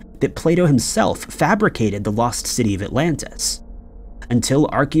believing that Plato himself fabricated the lost city of Atlantis. Until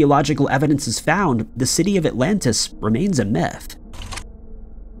archaeological evidence is found, the city of Atlantis remains a myth.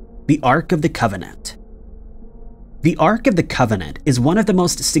 The Ark of the Covenant. The Ark of the Covenant is one of the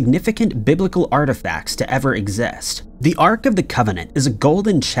most significant biblical artifacts to ever exist. The Ark of the Covenant is a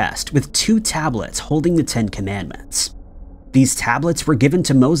golden chest with 2 tablets holding the 10 Commandments. These tablets were given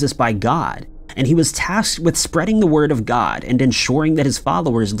to Moses by God, and he was tasked with spreading the word of God and ensuring that his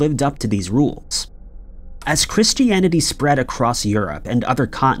followers lived up to these rules. As Christianity spread across Europe and other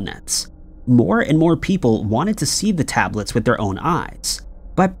continents, more and more people wanted to see the tablets with their own eyes.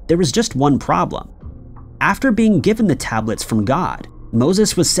 But there was just one problem. After being given the tablets from God,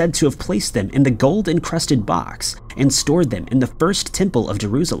 Moses was said to have placed them in the gold-encrusted box and stored them in the first temple of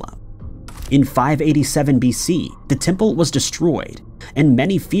Jerusalem. In 587 BC, the temple was destroyed, and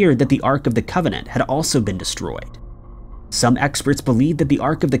many feared that the Ark of the Covenant had also been destroyed. Some experts believe that the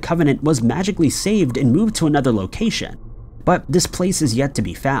Ark of the Covenant was magically saved and moved to another location, but this place is yet to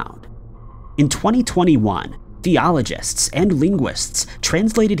be found. In 2021, theologists and linguists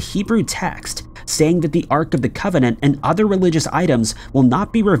translated Hebrew text saying that the Ark of the Covenant and other religious items will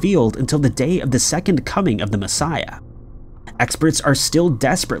not be revealed until the day of the second coming of the Messiah. Experts are still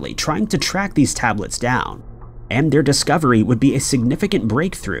desperately trying to track these tablets down, and their discovery would be a significant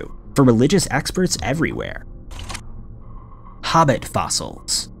breakthrough for religious experts everywhere. Hobbit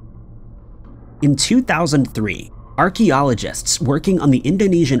fossils. In 2003, archaeologists working on the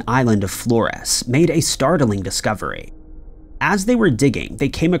Indonesian island of Flores made a startling discovery. As they were digging, they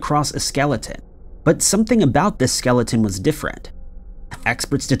came across a skeleton, but something about this skeleton was different.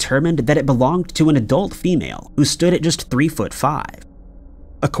 Experts determined that it belonged to an adult female who stood at just 3'5".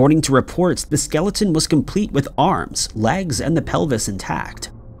 According to reports, the skeleton was complete with arms, legs, and the pelvis intact.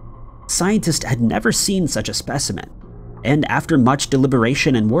 Scientists had never seen such a specimen, and after much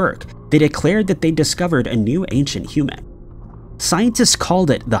deliberation and work, they declared that they discovered a new ancient human. Scientists called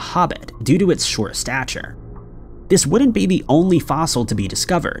it the Hobbit due to its short stature. This wouldn't be the only fossil to be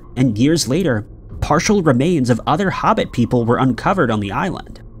discovered, and years later, partial remains of other Hobbit people were uncovered on the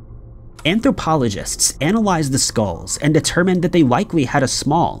island. Anthropologists analyzed the skulls and determined that they likely had a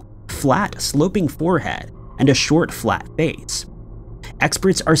small, flat, sloping forehead and a short, flat face.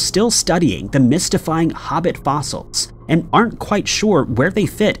 Experts are still studying the mystifying Hobbit fossils and aren't quite sure where they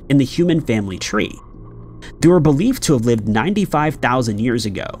fit in the human family tree. They were believed to have lived 95,000 years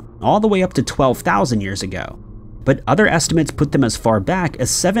ago, all the way up to 12,000 years ago, but other estimates put them as far back as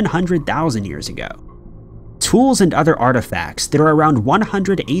 700,000 years ago. Tools and other artifacts that are around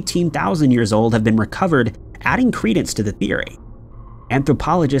 118,000 years old have been recovered, adding credence to the theory.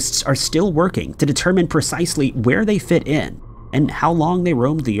 Anthropologists are still working to determine precisely where they fit in and how long they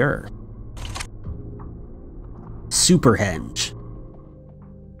roamed the Earth. Superhenge.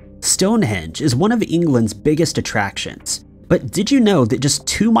 Stonehenge is one of England's biggest attractions, but did you know that just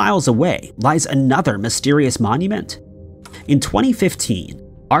 2 miles away lies another mysterious monument? In 2015,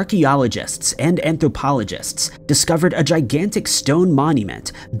 archaeologists and anthropologists discovered a gigantic stone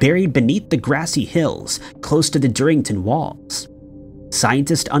monument buried beneath the grassy hills close to the Durrington Walls.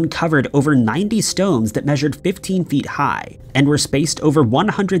 Scientists uncovered over 90 stones that measured 15 feet high and were spaced over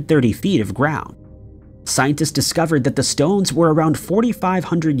 130 feet of ground. Scientists discovered that the stones were around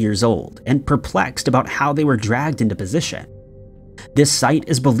 4,500 years old and perplexed about how they were dragged into position. This site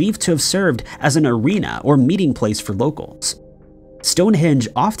is believed to have served as an arena or meeting place for locals. Stonehenge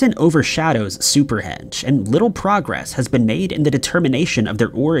often overshadows Superhenge, and little progress has been made in the determination of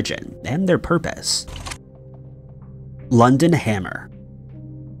their origin and their purpose. London Hammer.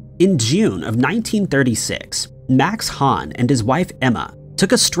 In June of 1936, Max Hahn and his wife Emma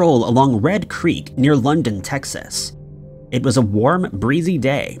took a stroll along Red Creek near London, Texas. It was a warm, breezy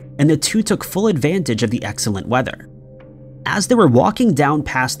day, and the two took full advantage of the excellent weather. As they were walking down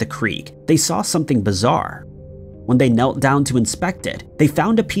past the creek, they saw something bizarre. When they knelt down to inspect it, they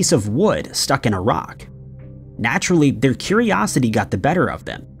found a piece of wood stuck in a rock. Naturally, their curiosity got the better of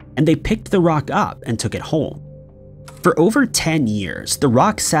them, and they picked the rock up and took it home. For over 10 years, the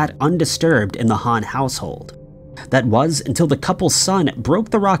rock sat undisturbed in the Hahn household. That was until the couple's son broke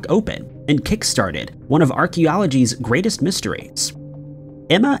the rock open and kickstarted one of archaeology's greatest mysteries.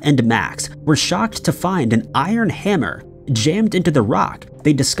 Emma and Max were shocked to find an iron hammer jammed into the rock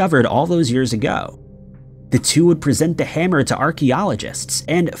they discovered all those years ago. The two would present the hammer to archaeologists,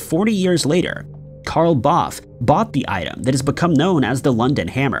 and 40 years later, Carl Boff bought the item that has become known as the London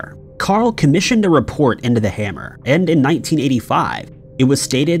Hammer. Carl commissioned a report into the hammer, and in 1985, it was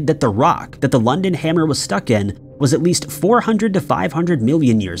stated that the rock that the London Hammer was stuck in was at least 400 to 500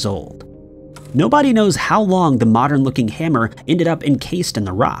 million years old. Nobody knows how long the modern-looking hammer ended up encased in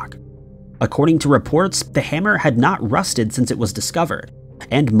the rock. According to reports, the hammer had not rusted since it was discovered,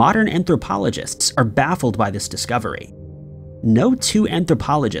 and modern anthropologists are baffled by this discovery. No two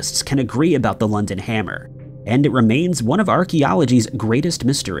anthropologists can agree about the London Hammer, and it remains one of archaeology's greatest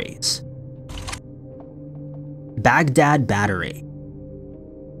mysteries. Baghdad Battery.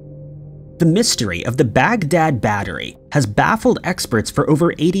 The mystery of the Baghdad Battery has baffled experts for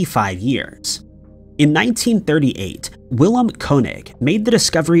over 85 years. In 1938, Willem Koenig made the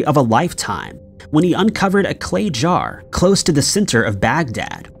discovery of a lifetime when he uncovered a clay jar close to the center of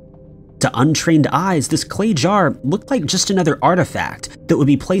Baghdad. To untrained eyes, this clay jar looked like just another artifact that would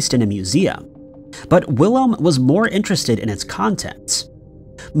be placed in a museum. But Willem was more interested in its contents.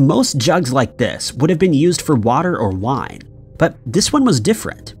 Most jugs like this would have been used for water or wine, but this one was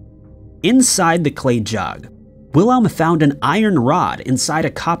different. Inside the clay jug, Willem found an iron rod inside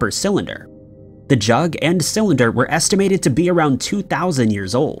a copper cylinder. The jug and cylinder were estimated to be around 2,000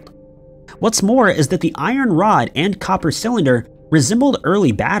 years old. What's more is that the iron rod and copper cylinder resembled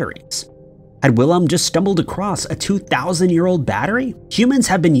early batteries. Had Willem just stumbled across a 2,000-year-old battery? Humans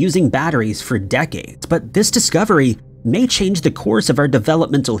have been using batteries for decades, but this discovery may change the course of our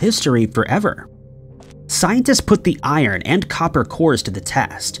developmental history forever. Scientists put the iron and copper cores to the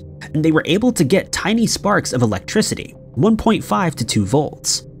test, and they were able to get tiny sparks of electricity, 1.5 to 2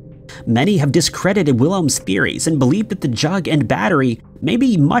 volts. Many have discredited Willem's theories and believe that the jug and battery may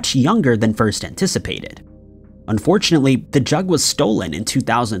be much younger than first anticipated. Unfortunately, the jug was stolen in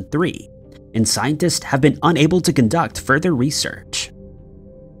 2003, and scientists have been unable to conduct further research.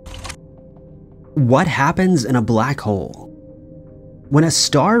 What happens in a black hole? When a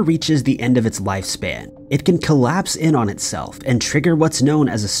star reaches the end of its lifespan, it can collapse in on itself and trigger what's known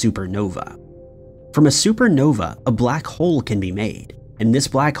as a supernova. From a supernova, a black hole can be made, and this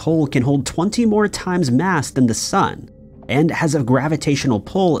black hole can hold 20 more times mass than the sun and has a gravitational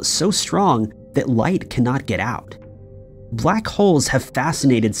pull so strong that light cannot get out. Black holes have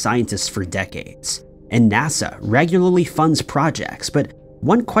fascinated scientists for decades, and NASA regularly funds projects, but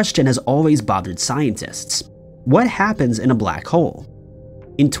one question has always bothered scientists. What happens in a black hole?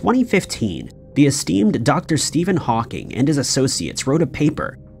 In 2015, the esteemed Dr. Stephen Hawking and his associates wrote a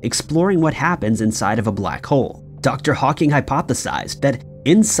paper exploring what happens inside of a black hole. Dr. Hawking hypothesized that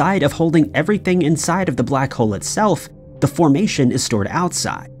inside of holding everything inside of the black hole itself, the formation is stored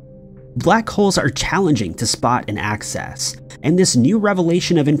outside. Black holes are challenging to spot and access, and this new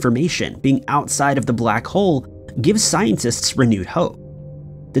revelation of information being outside of the black hole gives scientists renewed hope.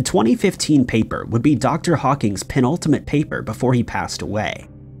 The 2015 paper would be Dr. Hawking's penultimate paper before he passed away.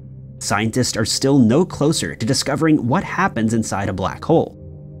 Scientists are still no closer to discovering what happens inside a black hole,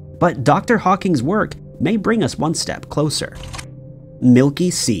 but Dr. Hawking's work may bring us one step closer. Milky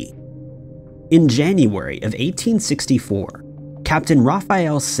Sea. In January of 1864, Captain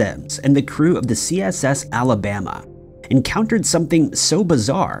Raphael Semmes and the crew of the CSS Alabama encountered something so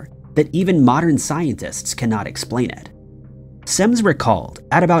bizarre that even modern scientists cannot explain it. Semmes recalled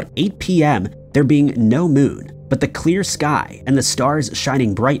at about 8 p.m. there being no moon, but the clear sky and the stars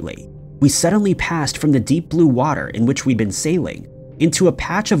shining brightly. We suddenly passed from the deep blue water in which we'd been sailing into a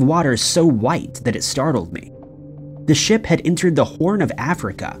patch of water so white that it startled me. The ship had entered the Horn of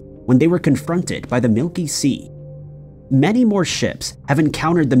Africa when they were confronted by the Milky Sea. Many more ships have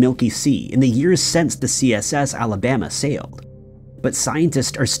encountered the Milky Sea in the years since the CSS Alabama sailed, but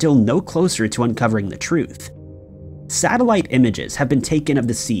scientists are still no closer to uncovering the truth. Satellite images have been taken of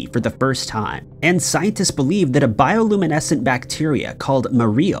the sea for the first time, and scientists believe that a bioluminescent bacteria called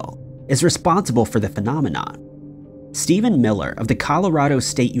Mariel is responsible for the phenomenon. Stephen Miller of the Colorado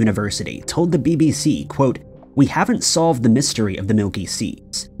State University told the BBC, quote, "We haven't solved the mystery of the Milky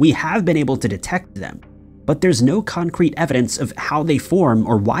Seas. We have been able to detect them, but there's no concrete evidence of how they form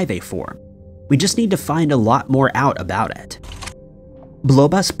or why they form. We just need to find a lot more out about it."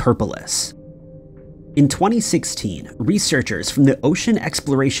 Globus Purpurus. In 2016, researchers from the Ocean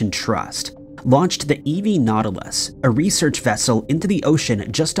Exploration Trust launched the EV Nautilus, a research vessel into the ocean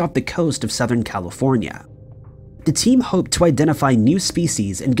just off the coast of Southern California. The team hoped to identify new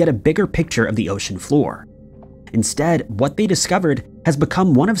species and get a bigger picture of the ocean floor. Instead, what they discovered has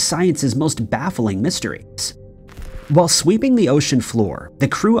become one of science's most baffling mysteries. While sweeping the ocean floor, the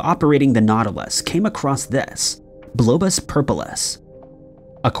crew operating the Nautilus came across this, Globus purpurus.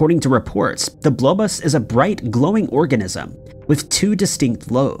 According to reports, the globus is a bright, glowing organism with 2 distinct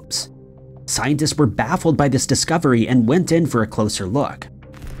lobes. Scientists were baffled by this discovery and went in for a closer look.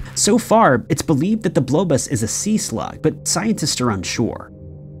 So far, it's believed that the globus is a sea slug, but scientists are unsure.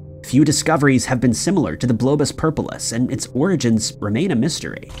 Few discoveries have been similar to the Globus purpurus, and its origins remain a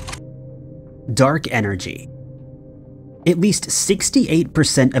mystery. Dark energy. At least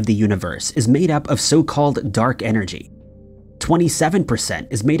 68% of the universe is made up of so-called dark energy. 27%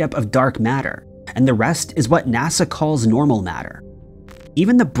 is made up of dark matter, and the rest is what NASA calls normal matter.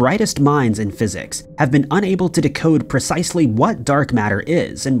 even the brightest minds in physics have been unable to decode precisely what dark matter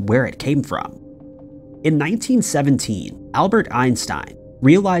is and where it came from. In 1917, Albert Einstein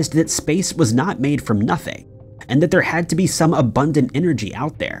realized that space was not made from nothing, and that there had to be some abundant energy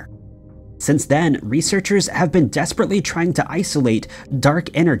out there. Since then, researchers have been desperately trying to isolate dark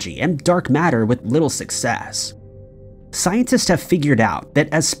energy and dark matter with little success. Scientists have figured out that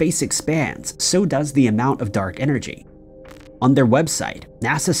as space expands, so does the amount of dark energy. On their website,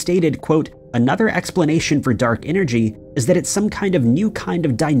 NASA stated, quote, "Another explanation for dark energy is that it's some kind of new kind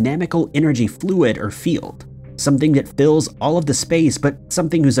of dynamical energy fluid or field, something that fills all of the space, but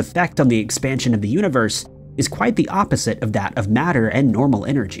something whose effect on the expansion of the universe is quite the opposite of that of matter and normal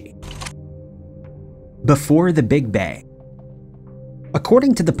energy." Before the Big Bang.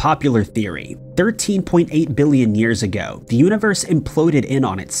 According to the popular theory, 13.8 billion years ago, the universe imploded in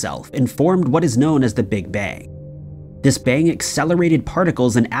on itself and formed what is known as the Big Bang. This bang accelerated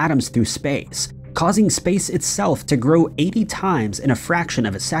particles and atoms through space, causing space itself to grow 80 times in a fraction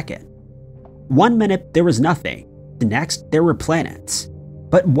of a second. 1 minute there was nothing, the next there were planets.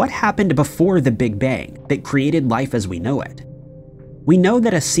 But what happened before the Big Bang that created life as we know it? We know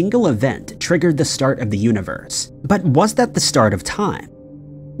that a single event triggered the start of the universe, but was that the start of time?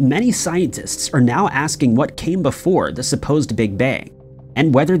 Many scientists are now asking what came before the supposed Big Bang,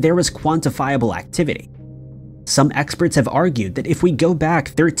 and whether there was quantifiable activity. Some experts have argued that if we go back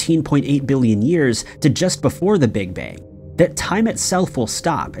 13.8 billion years to just before the Big Bang, that time itself will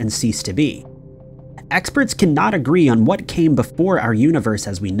stop and cease to be. Experts cannot agree on what came before our universe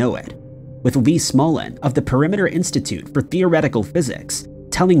as we know it, with Lee Smolin of the Perimeter Institute for Theoretical Physics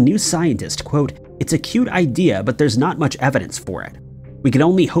telling New Scientist, quote, "It's a cute idea, but there's not much evidence for it. We can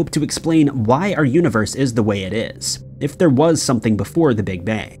only hope to explain why our universe is the way it is, if there was something before the Big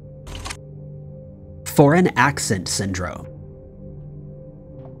Bang." Foreign accent syndrome.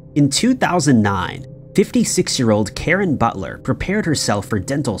 In 2009, 56-year-old Karen Butler prepared herself for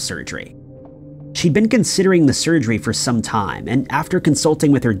dental surgery. She'd been considering the surgery for some time, and after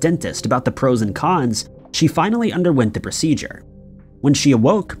consulting with her dentist about the pros and cons, she finally underwent the procedure. When she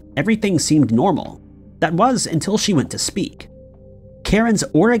awoke, everything seemed normal. That was until she went to speak. Karen's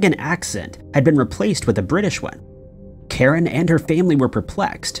Oregon accent had been replaced with a British one. Karen and her family were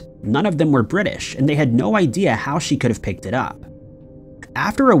perplexed. None of them were British, and they had no idea how she could have picked it up.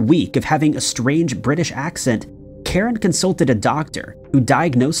 After a week of having a strange British accent, Karen consulted a doctor who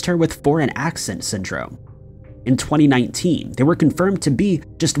diagnosed her with foreign accent syndrome. In 2019, there were confirmed to be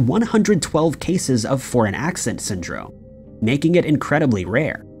just 112 cases of foreign accent syndrome, making it incredibly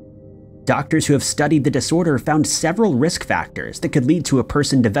rare. Doctors who have studied the disorder found several risk factors that could lead to a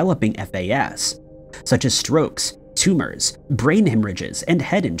person developing FAS, such as strokes, tumors, brain hemorrhages, and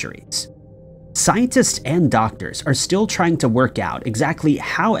head injuries. Scientists and doctors are still trying to work out exactly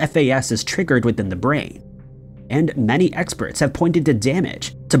how FAS is triggered within the brain, and many experts have pointed to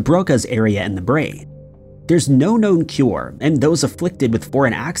damage to Broca's area in the brain. There's no known cure, and those afflicted with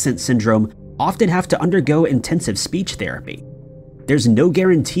foreign accent syndrome often have to undergo intensive speech therapy. There's no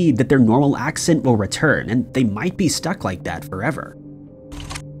guarantee that their normal accent will return, and they might be stuck like that forever.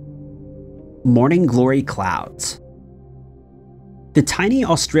 Morning glory clouds. The tiny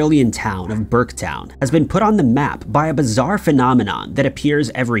Australian town of Burketown has been put on the map by a bizarre phenomenon that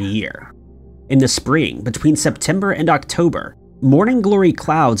appears every year. In the spring, between September and October, morning glory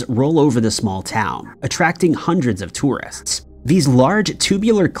clouds roll over the small town, attracting hundreds of tourists. These large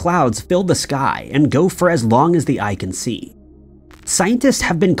tubular clouds fill the sky and go for as long as the eye can see. Scientists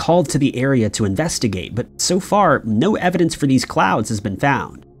have been called to the area to investigate, but so far, no evidence for these clouds has been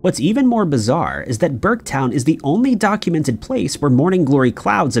found. What's even more bizarre is that Burketown is the only documented place where morning glory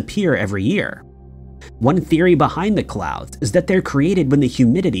clouds appear every year. One theory behind the clouds is that they're created when the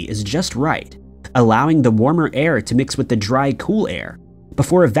humidity is just right, allowing the warmer air to mix with the dry, cool air,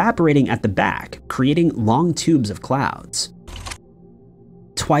 before evaporating at the back, creating long tubes of clouds.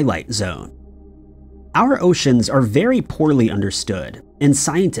 Twilight Zone. Our oceans are very poorly understood, and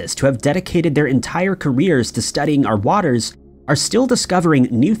scientists who have dedicated their entire careers to studying our waters are still discovering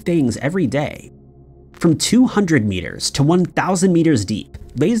new things every day. From 200 meters to 1,000 meters deep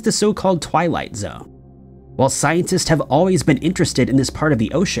lays the so-called Twilight Zone. While scientists have always been interested in this part of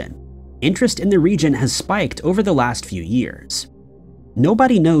the ocean, interest in the region has spiked over the last few years.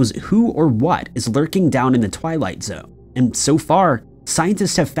 Nobody knows who or what is lurking down in the Twilight Zone, and so far,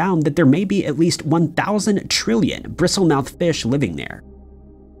 scientists have found that there may be at least 1,000 trillion bristlemouth fish living there.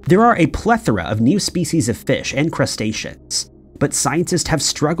 There are a plethora of new species of fish and crustaceans, but scientists have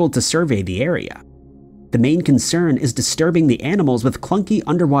struggled to survey the area. The main concern is disturbing the animals with clunky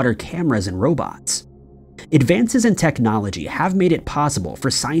underwater cameras and robots. Advances in technology have made it possible for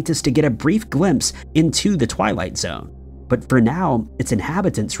scientists to get a brief glimpse into the Twilight Zone, but for now, its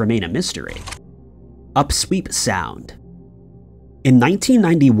inhabitants remain a mystery. Upsweep Sound. In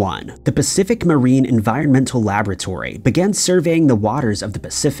 1991, the Pacific Marine Environmental Laboratory began surveying the waters of the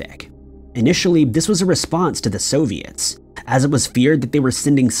Pacific. Initially, this was a response to the Soviets, as it was feared that they were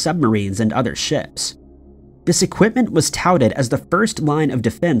sending submarines and other ships. This equipment was touted as the first line of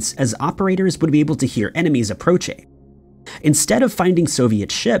defense, as operators would be able to hear enemies approaching. Instead of finding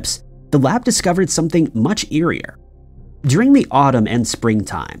Soviet ships, the lab discovered something much eerier. During the autumn and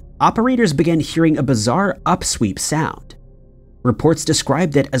springtime, operators began hearing a bizarre upsweep sound. Reports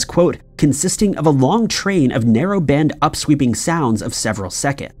described it as, quote, consisting of a long train of narrow-band upsweeping sounds of several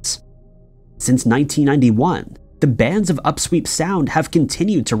seconds. Since 1991, the bands of upsweep sound have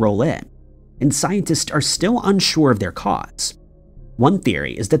continued to roll in, and scientists are still unsure of their cause. One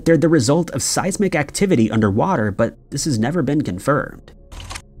theory is that they're the result of seismic activity underwater, but this has never been confirmed.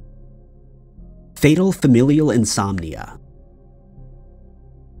 Fatal familial insomnia.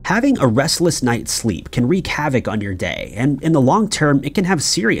 Having a restless night's sleep can wreak havoc on your day, and in the long term, it can have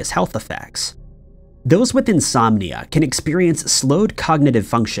serious health effects. Those with insomnia can experience slowed cognitive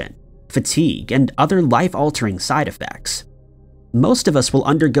function, fatigue, and other life-altering side effects. Most of us will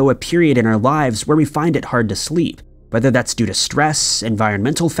undergo a period in our lives where we find it hard to sleep, whether that's due to stress,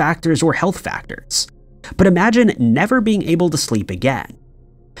 environmental factors, or health factors. But imagine never being able to sleep again.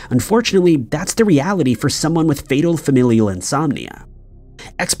 Unfortunately, that's the reality for someone with fatal familial insomnia.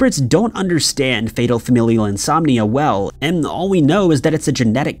 Experts don't understand fatal familial insomnia well, and all we know is that it's a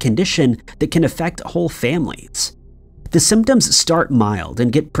genetic condition that can affect whole families. The symptoms start mild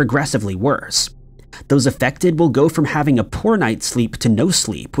and get progressively worse. Those affected will go from having a poor night's sleep to no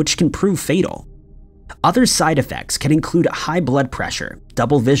sleep, which can prove fatal. Other side effects can include high blood pressure,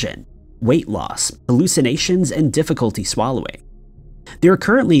 double vision, weight loss, hallucinations, and difficulty swallowing. There are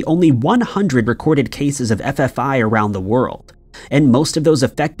currently only 100 recorded cases of FFI around the world, and most of those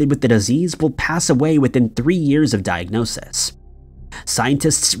affected with the disease will pass away within 3 years of diagnosis.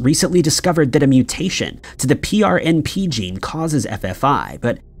 Scientists recently discovered that a mutation to the PRNP gene causes FFI,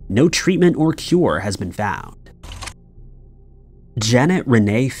 but no treatment or cure has been found. Janet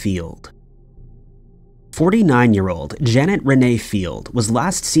Renee Field. 49-year-old Janet Renee Field was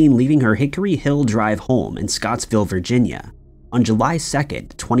last seen leaving her Hickory Hill Drive home in Scottsville, Virginia, on July 2,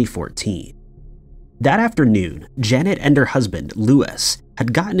 2014. That afternoon, Janet and her husband, Louis,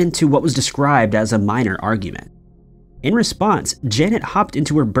 had gotten into what was described as a minor argument. In response, Janet hopped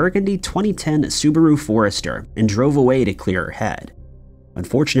into her burgundy 2010 Subaru Forester and drove away to clear her head.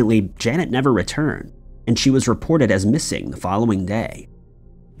 Unfortunately, Janet never returned, and she was reported as missing the following day.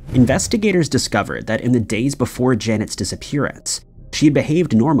 Investigators discovered that in the days before Janet's disappearance, she had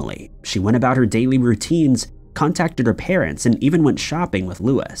behaved normally. She went about her daily routines, contacted her parents, and even went shopping with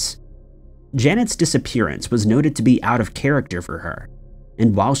Louis. Janet's disappearance was noted to be out of character for her,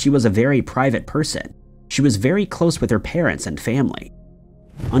 and while she was a very private person, she was very close with her parents and family.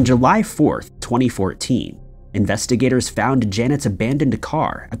 On July 4, 2014, investigators found Janet's abandoned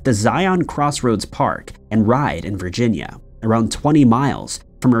car at the Zion Crossroads Park and Ride in Virginia, around 20 miles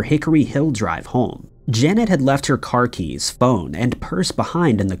from her Hickory Hill Drive home. Janet had left her car keys, phone, and purse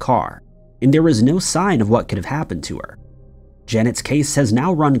behind in the car, and there was no sign of what could have happened to her. Janet's case has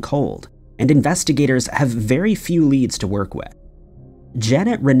now run cold, and investigators have very few leads to work with.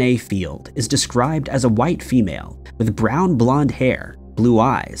 Janet Renee Field is described as a white female with brown blonde hair, blue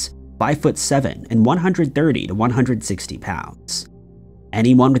eyes, 5'7" and 130 to 160 pounds.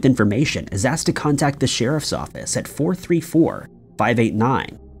 Anyone with information is asked to contact the sheriff's office at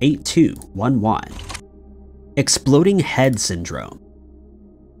 434-589-8211. Exploding head syndrome.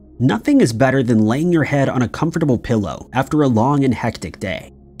 Nothing is better than laying your head on a comfortable pillow after a long and hectic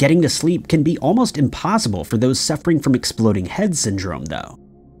day. Getting to sleep can be almost impossible for those suffering from exploding head syndrome, though.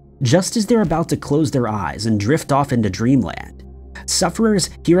 Just as they're about to close their eyes and drift off into dreamland, sufferers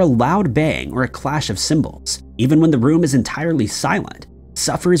hear a loud bang or a clash of cymbals. Even when the room is entirely silent,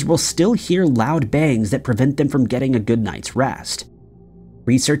 sufferers will still hear loud bangs that prevent them from getting a good night's rest.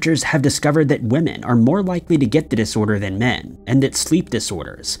 Researchers have discovered that women are more likely to get the disorder than men, and that sleep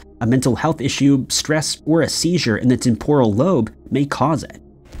disorders, a mental health issue, stress, or a seizure in the temporal lobe may cause it.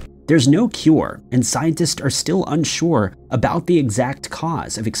 There's no cure, and scientists are still unsure about the exact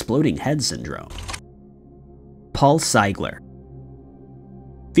cause of exploding head syndrome. Paul Seigler.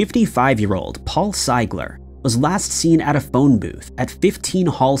 55-year-old Paul Seigler was last seen at a phone booth at 15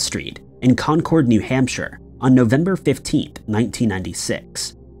 Hall Street in Concord, New Hampshire on November 15,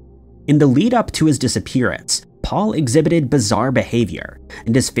 1996. In the lead up to his disappearance, Paul exhibited bizarre behavior,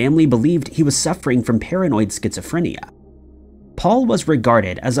 and his family believed he was suffering from paranoid schizophrenia. Paul was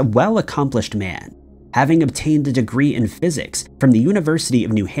regarded as a well-accomplished man, having obtained a degree in physics from the University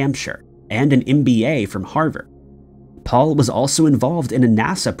of New Hampshire and an MBA from Harvard. Paul was also involved in a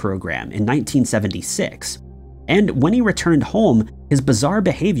NASA program in 1976, and when he returned home, his bizarre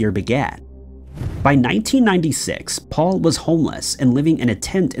behavior began. By 1996, Paul was homeless and living in a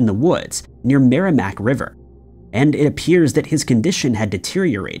tent in the woods near Merrimack River, and it appears that his condition had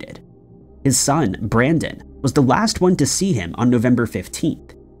deteriorated. His son, Brandon, was the last one to see him on November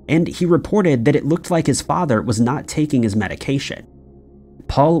 15th, and he reported that it looked like his father was not taking his medication.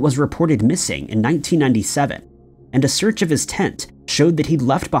 Paul was reported missing in 1997, and a search of his tent showed that he'd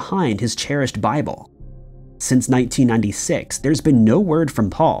left behind his cherished Bible. Since 1996, there's been no word from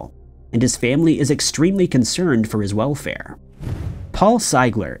Paul, and his family is extremely concerned for his welfare. Paul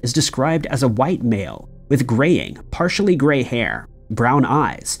Seigler is described as a white male with graying, partially gray hair, brown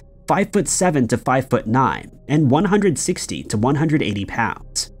eyes, 5'7" to 5'9", and 160 to 180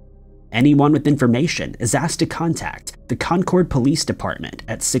 pounds. Anyone with information is asked to contact the Concord Police Department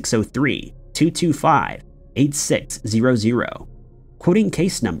at 603-225-8600, quoting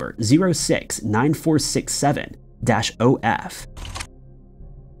case number 069467-OF.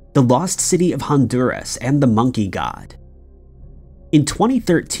 The Lost City of Honduras and the Monkey God. In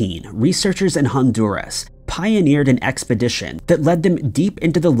 2013, researchers in Honduras pioneered an expedition that led them deep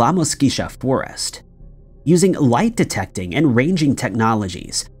into the La Mosquitia forest. Using light detecting and ranging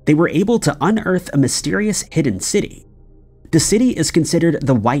technologies, they were able to unearth a mysterious hidden city. The city is considered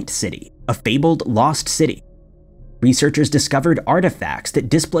the White City, a fabled lost city. Researchers discovered artifacts that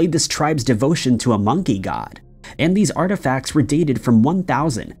displayed this tribe's devotion to a monkey god, and these artifacts were dated from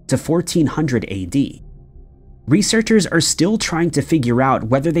 1000 to 1400 AD. Researchers are still trying to figure out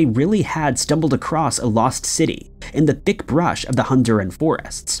whether they really had stumbled across a lost city in the thick brush of the Honduran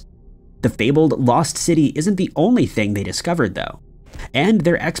forests. The fabled lost city isn't the only thing they discovered though, and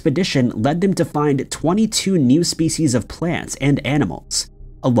their expedition led them to find 22 new species of plants and animals,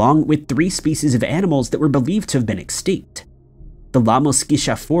 along with 3 species of animals that were believed to have been extinct. The La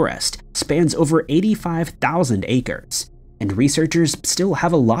Mosquitia forest spans over 85,000 acres, and researchers still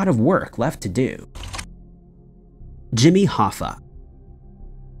have a lot of work left to do. Jimmy Hoffa.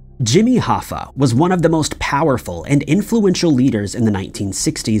 Jimmy Hoffa was one of the most powerful and influential leaders in the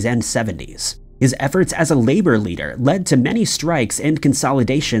 1960s and 70s. His efforts as a labor leader led to many strikes and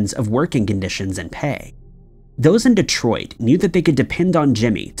consolidations of working conditions and pay. Those in Detroit knew that they could depend on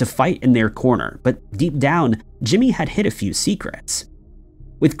Jimmy to fight in their corner, but deep down, Jimmy had hid a few secrets.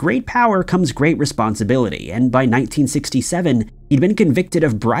 With great power comes great responsibility, and by 1967, he'd been convicted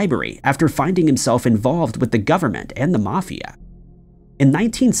of bribery after finding himself involved with the government and the mafia. In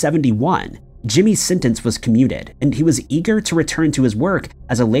 1971, Jimmy's sentence was commuted, and he was eager to return to his work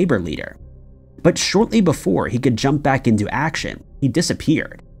as a labor leader. But shortly before he could jump back into action, he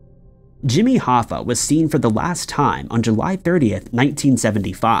disappeared. Jimmy Hoffa was seen for the last time on July 30th,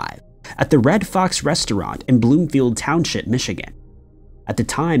 1975, at the Red Fox restaurant in Bloomfield Township, Michigan. At the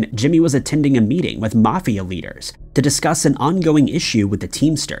time, Jimmy was attending a meeting with mafia leaders to discuss an ongoing issue with the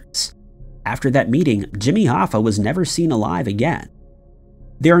Teamsters. After that meeting, Jimmy Hoffa was never seen alive again.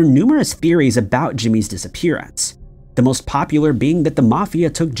 There are numerous theories about Jimmy's disappearance, the most popular being that the mafia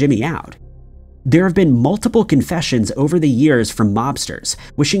took Jimmy out. There have been multiple confessions over the years from mobsters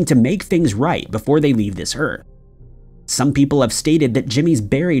wishing to make things right before they leave this earth. Some people have stated that Jimmy's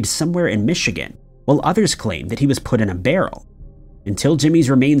buried somewhere in Michigan, while others claim that he was put in a barrel. Until Jimmy's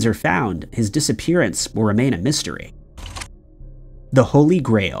remains are found, his disappearance will remain a mystery. The Holy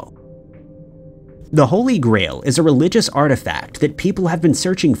Grail. The Holy Grail is a religious artifact that people have been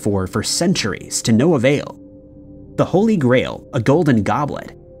searching for centuries to no avail. The Holy Grail, a golden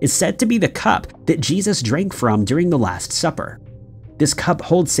goblet, is said to be the cup that Jesus drank from during the Last Supper. This cup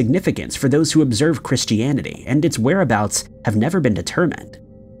holds significance for those who observe Christianity, and its whereabouts have never been determined.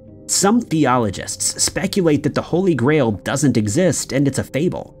 Some theologists speculate that the Holy Grail doesn't exist and it's a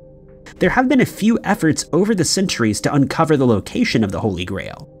fable. There have been a few efforts over the centuries to uncover the location of the Holy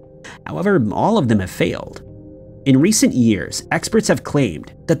Grail. However, all of them have failed. In recent years, experts have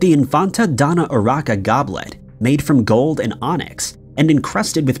claimed that the Infanta Donna Urraca goblet, made from gold and onyx and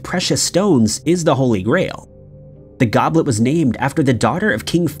encrusted with precious stones, is the Holy Grail. The goblet was named after the daughter of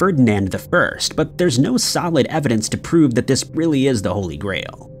King Ferdinand I, but there's no solid evidence to prove that this really is the Holy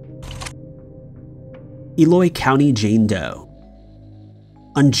Grail. Eloy County Jane Doe.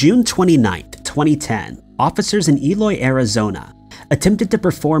 On June 29, 2010, officers in Eloy, Arizona, attempted to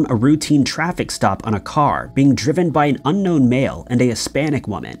perform a routine traffic stop on a car being driven by an unknown male and a Hispanic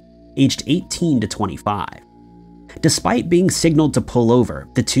woman, aged 18 to 25. Despite being signaled to pull over,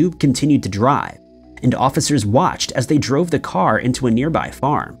 the two continued to drive, and officers watched as they drove the car into a nearby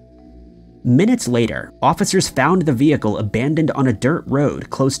farm. Minutes later, officers found the vehicle abandoned on a dirt road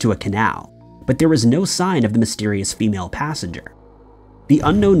close to a canal, but there was no sign of the mysterious female passenger. The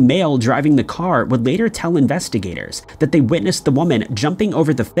unknown male driving the car would later tell investigators that they witnessed the woman jumping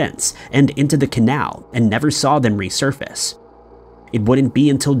over the fence and into the canal and never saw them resurface. It wouldn't be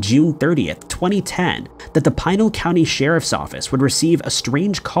until June 30th, 2010, that the Pinal County Sheriff's Office would receive a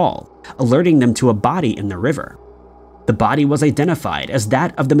strange call, alerting them to a body in the river. The body was identified as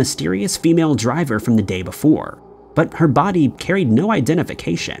that of the mysterious female driver from the day before, but her body carried no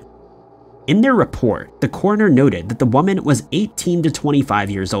identification. In their report, the coroner noted that the woman was 18 to 25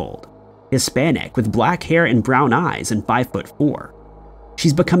 years old, Hispanic with black hair and brown eyes and 5'4".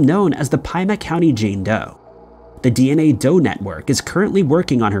 She's become known as the Pima County Jane Doe. The DNA Doe Network is currently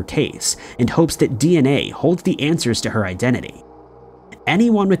working on her case and hopes that DNA holds the answers to her identity.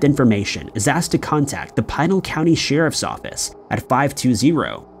 Anyone with information is asked to contact the Pinal County Sheriff's Office at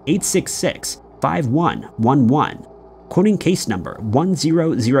 520-866-5111, quoting case number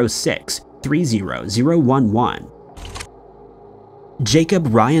 1006-30011.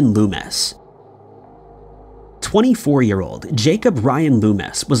 Jacob Ryan Loomis. 24-year-old Jacob Ryan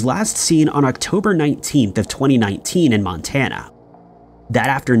Loomis was last seen on October 19th of 2019 in Montana. That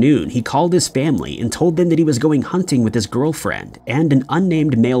afternoon, he called his family and told them that he was going hunting with his girlfriend and an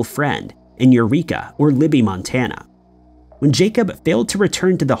unnamed male friend in Eureka or Libby, Montana. When Jacob failed to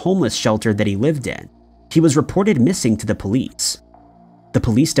return to the homeless shelter that he lived in, he was reported missing to the police. The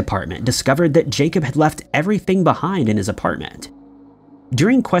police department discovered that Jacob had left everything behind in his apartment.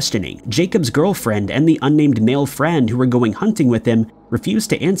 During questioning, Jacob's girlfriend and the unnamed male friend who were going hunting with him refused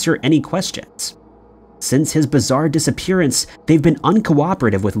to answer any questions. Since his bizarre disappearance, they've been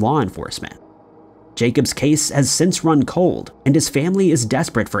uncooperative with law enforcement. Jacob's case has since run cold, and his family is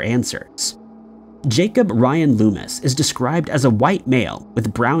desperate for answers. Jacob Ryan Loomis is described as a white male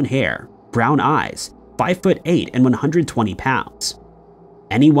with brown hair, brown eyes, 5'8" and 120 pounds.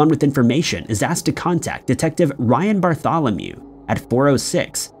 Anyone with information is asked to contact Detective Ryan Bartholomew at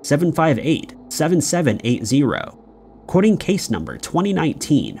 406-758-7780, quoting case number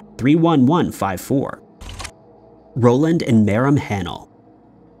 2019-31154. Roland and Merrim Hannell.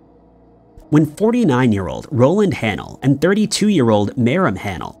 When 49-year-old Roland Hannell and 32-year-old Merrim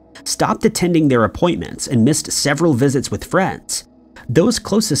Hannell stopped attending their appointments and missed several visits with friends, those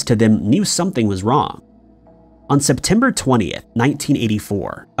closest to them knew something was wrong. On September 20th,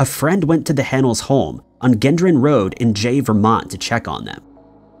 1984, a friend went to the Hannells' home on Gendron Road in Jay, Vermont to check on them.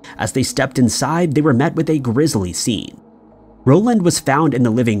 As they stepped inside, they were met with a grisly scene. Roland was found in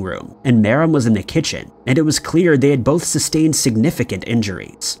the living room, and Merrim was in the kitchen, and it was clear they had both sustained significant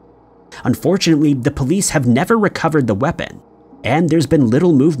injuries. Unfortunately, the police have never recovered the weapon, and there's been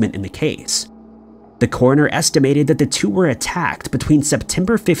little movement in the case. The coroner estimated that the two were attacked between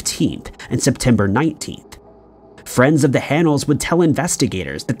September 15th and September 19th. Friends of the Hannells would tell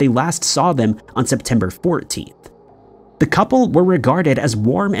investigators that they last saw them on September 14th. The couple were regarded as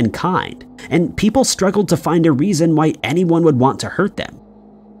warm and kind, and people struggled to find a reason why anyone would want to hurt them.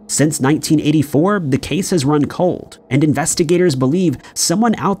 Since 1984, the case has run cold, and investigators believe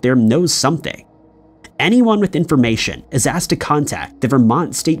someone out there knows something. Anyone with information is asked to contact the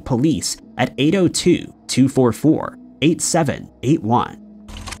Vermont State Police at 802-244-8781.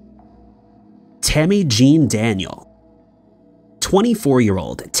 Tammy Jean Daniel.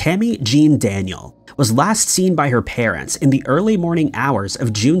 24-year-old Tammy Jean Daniel was last seen by her parents in the early morning hours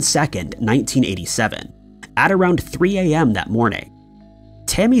of June 2nd, 1987, at around 3 a.m. that morning.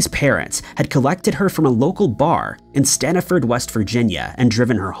 Tammy's parents had collected her from a local bar in Stanford, West Virginia, and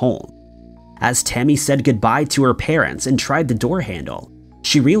driven her home. As Tammy said goodbye to her parents and tried the door handle,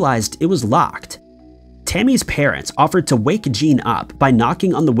 she realized it was locked. Tammy's parents offered to wake Jean up by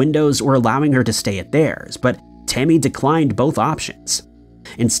knocking on the windows or allowing her to stay at theirs, but Tammy declined both options.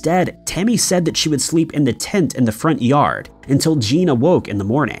 Instead, Tammy said that she would sleep in the tent in the front yard until Jean awoke in the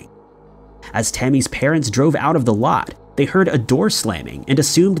morning. As Tammy's parents drove out of the lot, they heard a door slamming and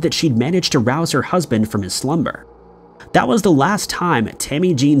assumed that she'd managed to rouse her husband from his slumber. That was the last time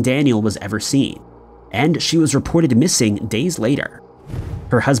Tammy Jean Daniel was ever seen, and she was reported missing days later.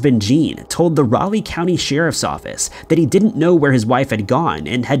 Her husband Gene told the Raleigh County Sheriff's Office that he didn't know where his wife had gone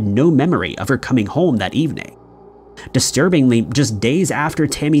and had no memory of her coming home that evening. Disturbingly, just days after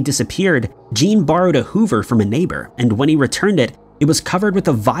Tammy disappeared, Gene borrowed a Hoover from a neighbor, and when he returned it, it was covered with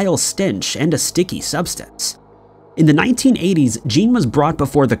a vile stench and a sticky substance. In the 1980s, Gene was brought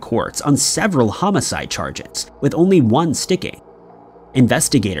before the courts on several homicide charges, with only one sticking.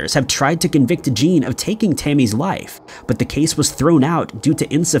 Investigators have tried to convict Jean of taking Tammy's life, but the case was thrown out due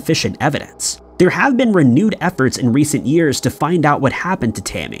to insufficient evidence. There have been renewed efforts in recent years to find out what happened to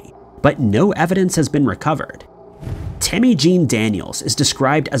Tammy, but no evidence has been recovered. Tammy Jean Daniels is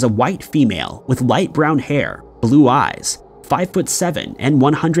described as a white female with light brown hair, blue eyes, 5'7" and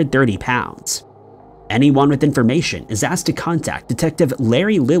 130 pounds. Anyone with information is asked to contact Detective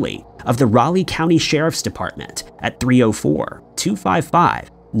Larry Lilly of the Raleigh County Sheriff's Department at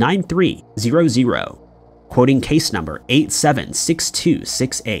 304-255-9300, quoting case number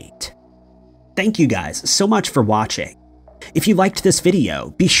 876268. Thank you guys so much for watching. If you liked this video,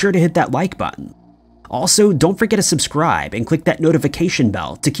 be sure to hit that like button. Also, don't forget to subscribe and click that notification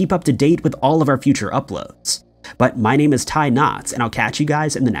bell to keep up to date with all of our future uploads. But my name is Ty Knotts, and I'll catch you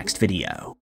guys in the next video.